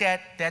want to take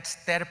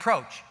that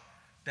approach,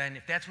 then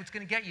if that's what's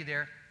going to get you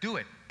there, do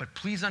it. But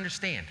please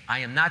understand, I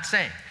am not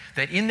saying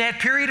that in that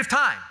period of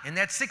time, in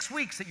that 6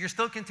 weeks that you're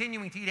still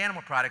continuing to eat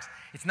animal products,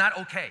 it's not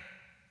okay.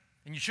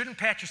 And you shouldn't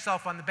pat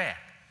yourself on the back.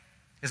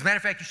 As a matter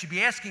of fact, you should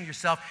be asking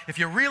yourself, if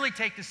you really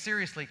take this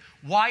seriously,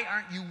 why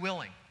aren't you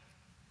willing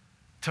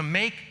to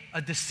make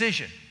a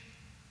decision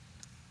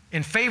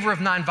in favor of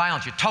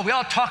nonviolence? We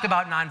all talk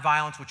about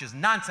nonviolence, which is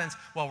nonsense,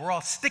 while we're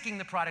all sticking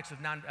the products of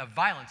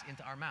violence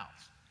into our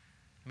mouths.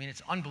 I mean,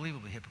 it's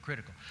unbelievably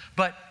hypocritical.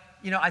 But,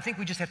 I think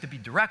we just have to be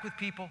direct with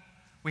people.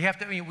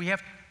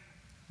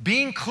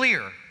 Being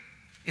clear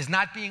is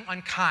not being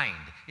unkind.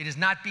 It is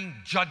not being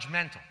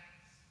judgmental.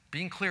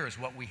 Being clear is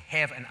what we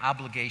have an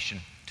obligation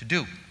to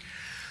do.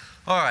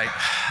 All right.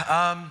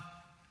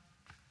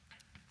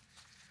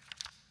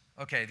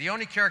 Okay, the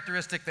only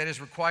characteristic that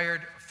is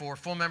required for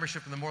full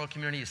membership in the moral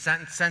community is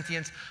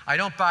sentience. I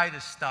don't buy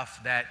this stuff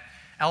that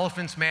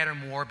elephants matter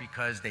more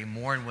because they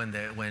mourn when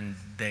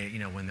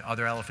the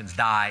other elephants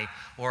die,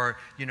 or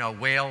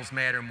whales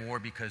matter more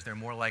because they're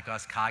more like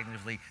us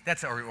cognitively.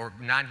 Or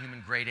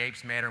non-human great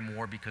apes matter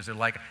more because they're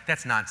like.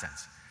 That's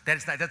nonsense.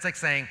 That's like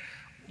saying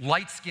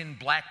light-skinned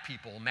black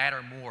people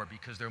matter more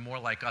because they're more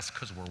like us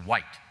because we're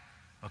white.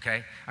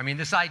 Okay? I mean,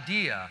 this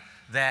idea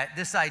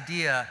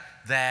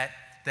that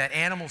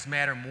animals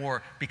matter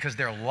more because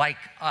they're like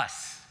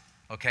us,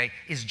 okay,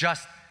 is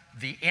just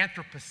the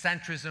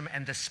anthropocentrism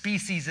and the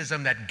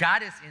speciesism that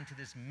got us into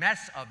this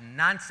mess of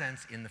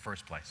nonsense in the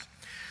first place.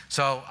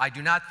 So I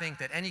do not think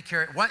that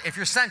if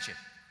you're sentient,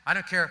 I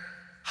don't care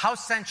how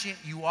sentient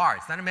you are.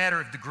 It's not a matter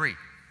of degree.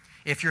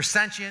 If you're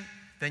sentient,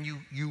 then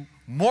you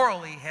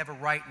morally have a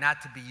right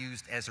not to be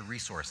used as a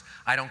resource.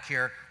 I don't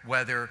care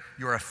whether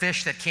you're a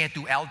fish that can't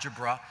do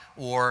algebra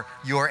or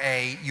you're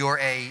a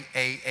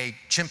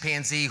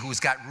chimpanzee who's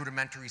got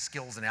rudimentary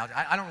skills in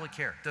algebra. I don't really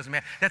care. It doesn't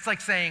matter. That's like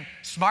saying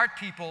smart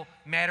people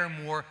matter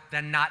more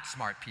than not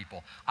smart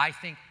people. I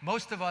think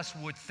most of us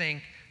would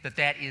think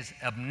that is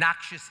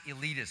obnoxious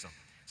elitism.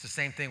 It's the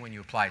same thing when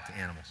you apply it to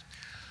animals.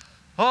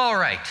 All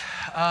right.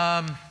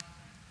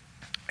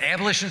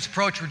 Abolitionist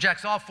approach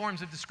rejects all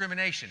forms of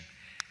discrimination.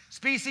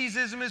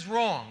 Speciesism is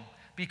wrong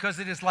because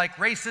it is like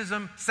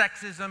racism,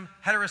 sexism,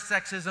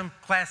 heterosexism,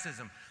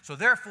 classism. So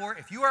therefore,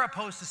 if you are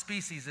opposed to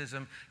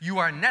speciesism, you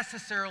are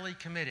necessarily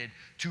committed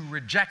to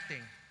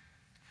rejecting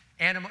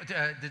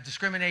the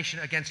discrimination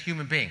against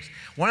human beings.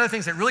 One of the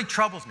things that really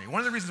troubles me, one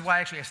of the reasons why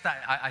actually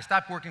I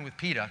stopped working with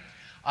PETA,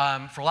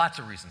 for lots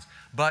of reasons,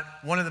 but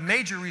one of the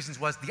major reasons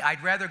was the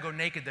I'd rather go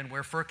naked than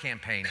wear fur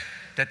campaign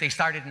that they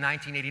started in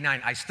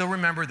 1989. I still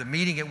remember the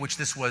meeting at which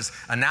this was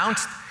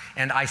announced,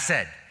 and I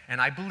said,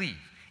 and I believe,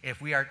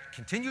 if we are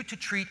continue to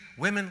treat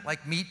women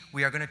like meat,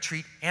 we are going to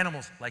treat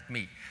animals like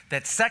meat.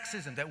 That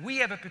sexism, that we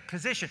have a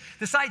position,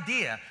 this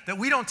idea that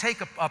we don't take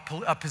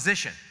a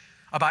position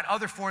about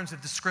other forms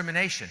of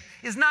discrimination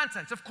is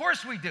nonsense. Of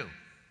course we do.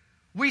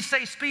 We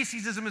say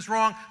speciesism is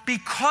wrong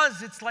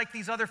because it's like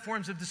these other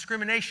forms of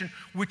discrimination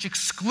which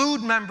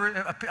exclude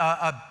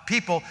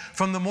people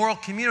from the moral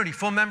community,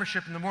 full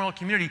membership in the moral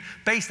community,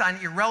 based on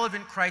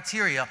irrelevant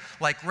criteria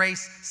like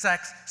race,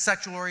 sex,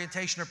 sexual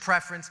orientation or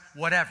preference,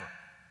 whatever.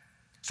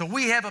 So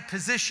we have a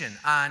position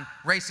on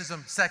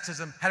racism,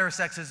 sexism,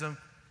 heterosexism,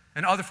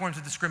 and other forms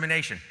of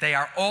discrimination. They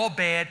are all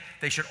bad.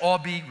 They should all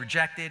be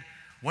rejected.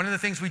 One of the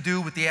things we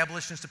do with the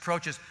abolitionist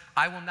approach is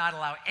I will not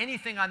allow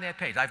anything on that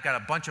page. I've got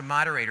a bunch of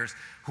moderators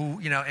who,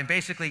 and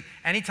basically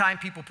anytime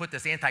people put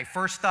this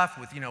anti-fur stuff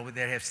with,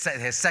 that has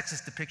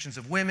sexist depictions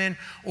of women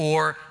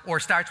or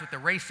starts with the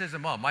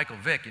racism, oh, Michael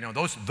Vick,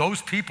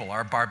 those people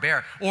are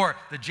barbaric, or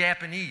the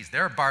Japanese,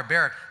 they're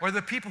barbaric, or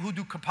the people who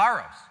do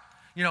caparos,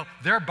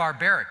 they're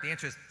barbaric. The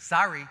answer is,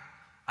 sorry,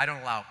 I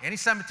don't allow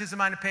anti-Semitism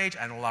on the page.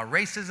 I don't allow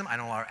racism. I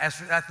don't allow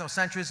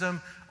ethnocentrism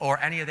or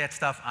any of that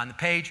stuff on the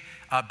page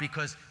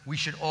because we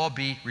should all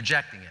be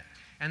rejecting it.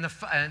 And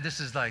this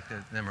is like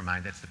never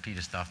mind, that's the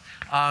PETA stuff.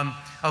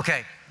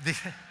 Okay.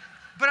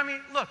 But I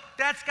mean, look,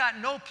 that's got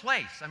no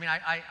place. I mean,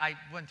 I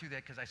went through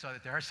that because I saw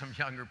that there are some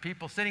younger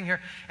people sitting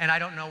here, and I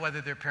don't know whether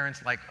their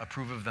parents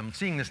approve of them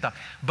seeing this stuff.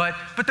 But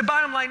the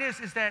bottom line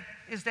is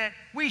that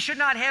we should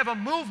not have a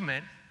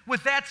movement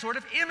with that sort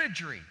of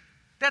imagery.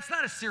 That's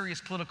not a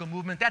serious political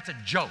movement. That's a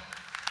joke.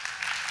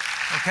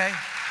 Okay?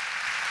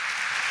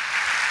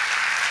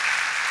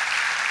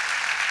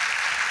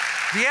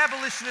 The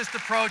abolitionist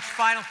approach,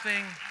 final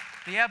thing,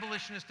 the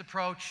abolitionist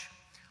approach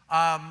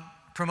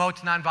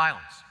promotes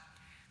nonviolence.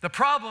 The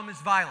problem is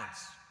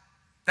violence.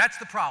 That's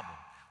the problem.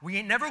 We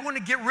ain't never going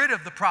to get rid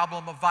of the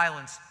problem of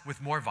violence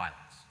with more violence.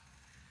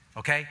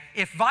 Okay?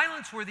 If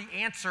violence were the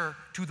answer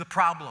to the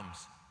problems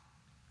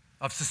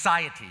of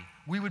society,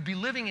 we would be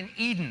living in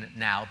Eden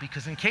now,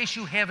 because in case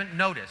you haven't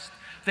noticed,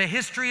 the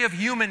history of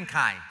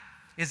humankind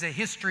is a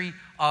history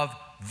of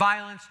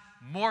violence,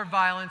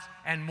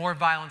 and more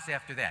violence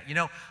after that.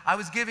 I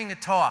was giving a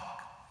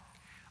talk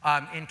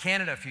in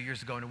Canada a few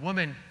years ago, and a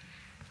woman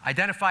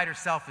identified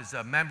herself as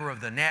a member of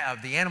the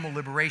Animal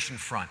Liberation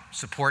Front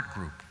support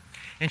group.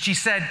 And she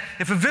said,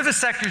 if a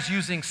vivisector is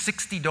using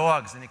 60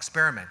 dogs in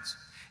experiments,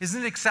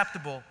 isn't it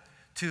acceptable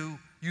to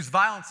use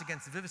violence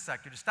against the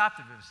vivisector to stop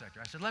the vivisector?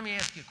 I said, let me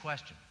ask you a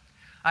question.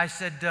 I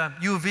said,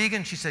 you a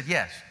vegan? She said,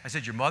 yes. I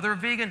said, your mother a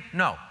vegan?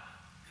 No.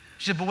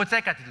 She said, but what's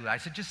that got to do with it? I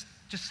said, just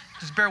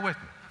bear with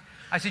me.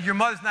 I said, your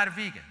mother's not a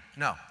vegan?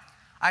 No.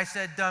 I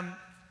said,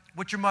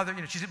 what's your mother?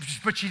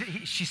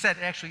 She said,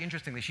 actually,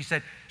 interestingly, she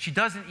said, she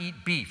doesn't eat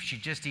beef, she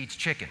just eats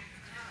chicken.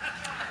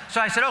 So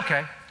I said,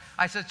 okay.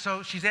 I said,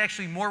 so she's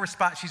actually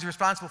she's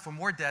responsible for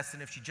more deaths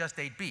than if she just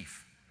ate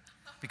beef.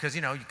 Because,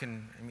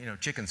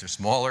 chickens are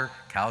smaller,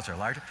 cows are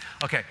larger.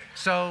 Okay,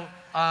 so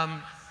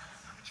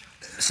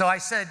I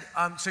said,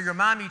 so your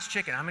mom eats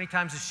chicken. How many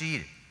times does she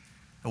eat it?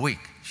 A week.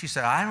 She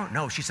said, I don't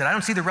know. She said, I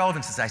don't see the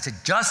relevance. I said,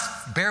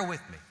 just bear with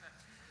me.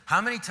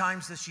 How many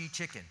times does she eat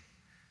chicken?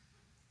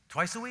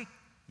 Twice a week?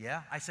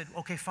 Yeah. I said,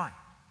 okay, fine.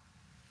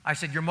 I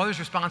said, your mother's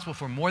responsible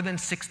for more than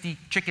 60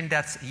 chicken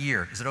deaths a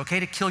year. Is it okay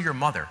to kill your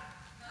mother?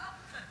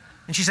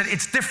 And she said,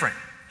 it's different.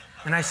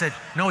 And I said,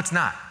 no, it's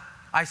not.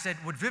 I said,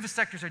 what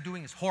vivisectors are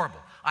doing is horrible.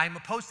 I am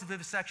opposed to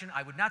vivisection.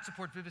 I would not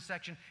support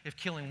vivisection. If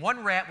killing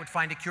one rat would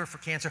find a cure for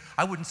cancer,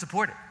 I wouldn't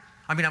support it.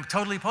 I mean, I'm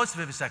totally opposed to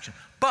vivisection.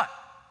 But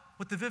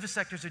what the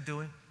vivisectors are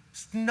doing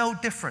is no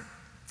different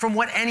from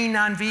what any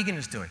non-vegan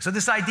is doing. So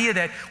this idea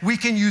that we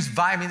can use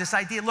this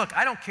idea, look,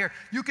 I don't care.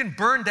 You can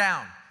burn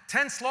down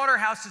 10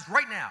 slaughterhouses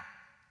right now.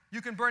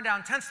 You can burn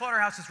down 10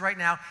 slaughterhouses right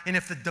now, and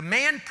if the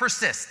demand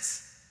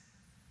persists,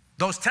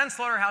 those 10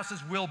 slaughterhouses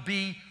will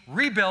be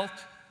rebuilt,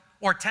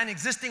 or 10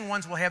 existing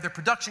ones will have their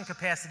production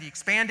capacity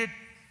expanded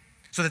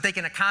so that they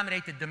can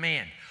accommodate the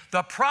demand.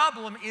 The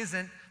problem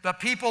isn't the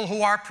people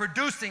who are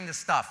producing the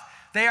stuff.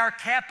 They are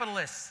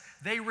capitalists.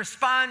 They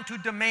respond to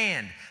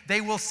demand. They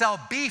will sell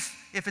beef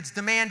if it's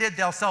demanded.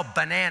 They'll sell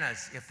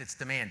bananas if it's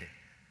demanded.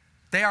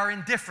 They are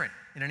indifferent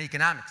in an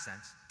economic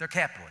sense. They're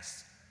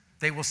capitalists.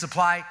 They will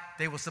supply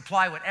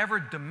whatever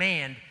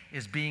demand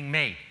is being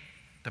made.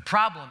 The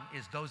problem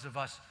is those of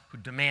us who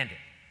demand it,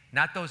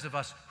 not those of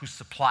us who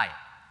supply it.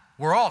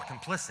 We're all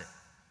complicit.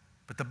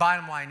 But the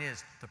bottom line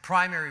is the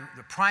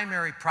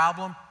primary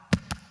problem,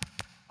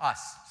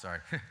 us, sorry,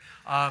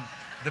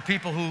 the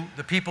people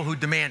who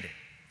demand it.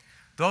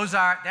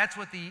 That's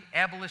what the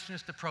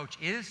abolitionist approach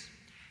is.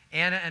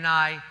 Anna and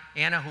I,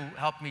 Anna, who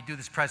helped me do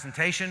this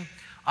presentation,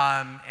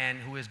 and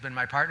who has been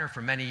my partner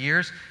for many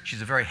years.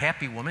 She's a very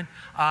happy woman.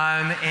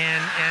 Well,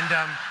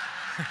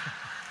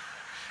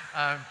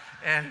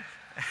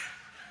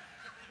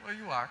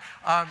 you are.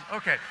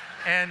 Okay.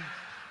 And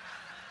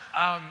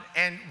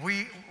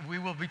we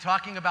will be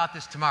talking about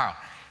this tomorrow.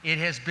 It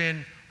has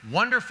been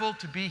wonderful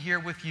to be here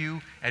with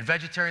you at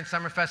Vegetarian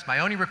Summerfest. My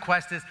only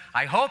request is,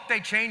 I hope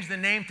they change the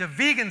name to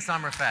Vegan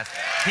Summerfest.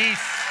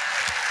 Peace.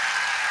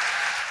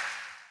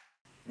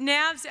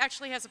 NAVS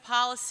actually has a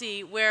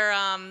policy where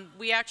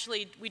we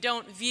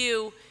don't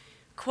view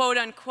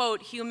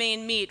quote-unquote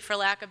humane meat, for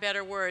lack of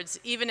better words,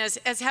 even as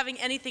having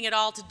anything at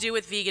all to do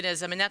with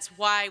veganism, and that's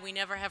why we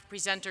never have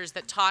presenters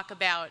that talk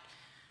about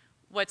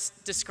what's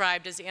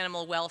described as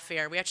animal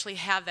welfare. We actually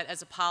have that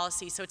as a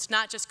policy, so it's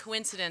not just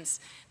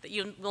coincidence that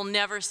you will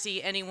never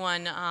see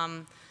anyone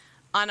on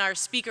our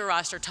speaker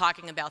roster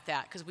talking about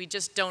that, because we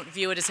just don't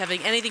view it as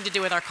having anything to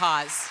do with our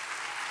cause.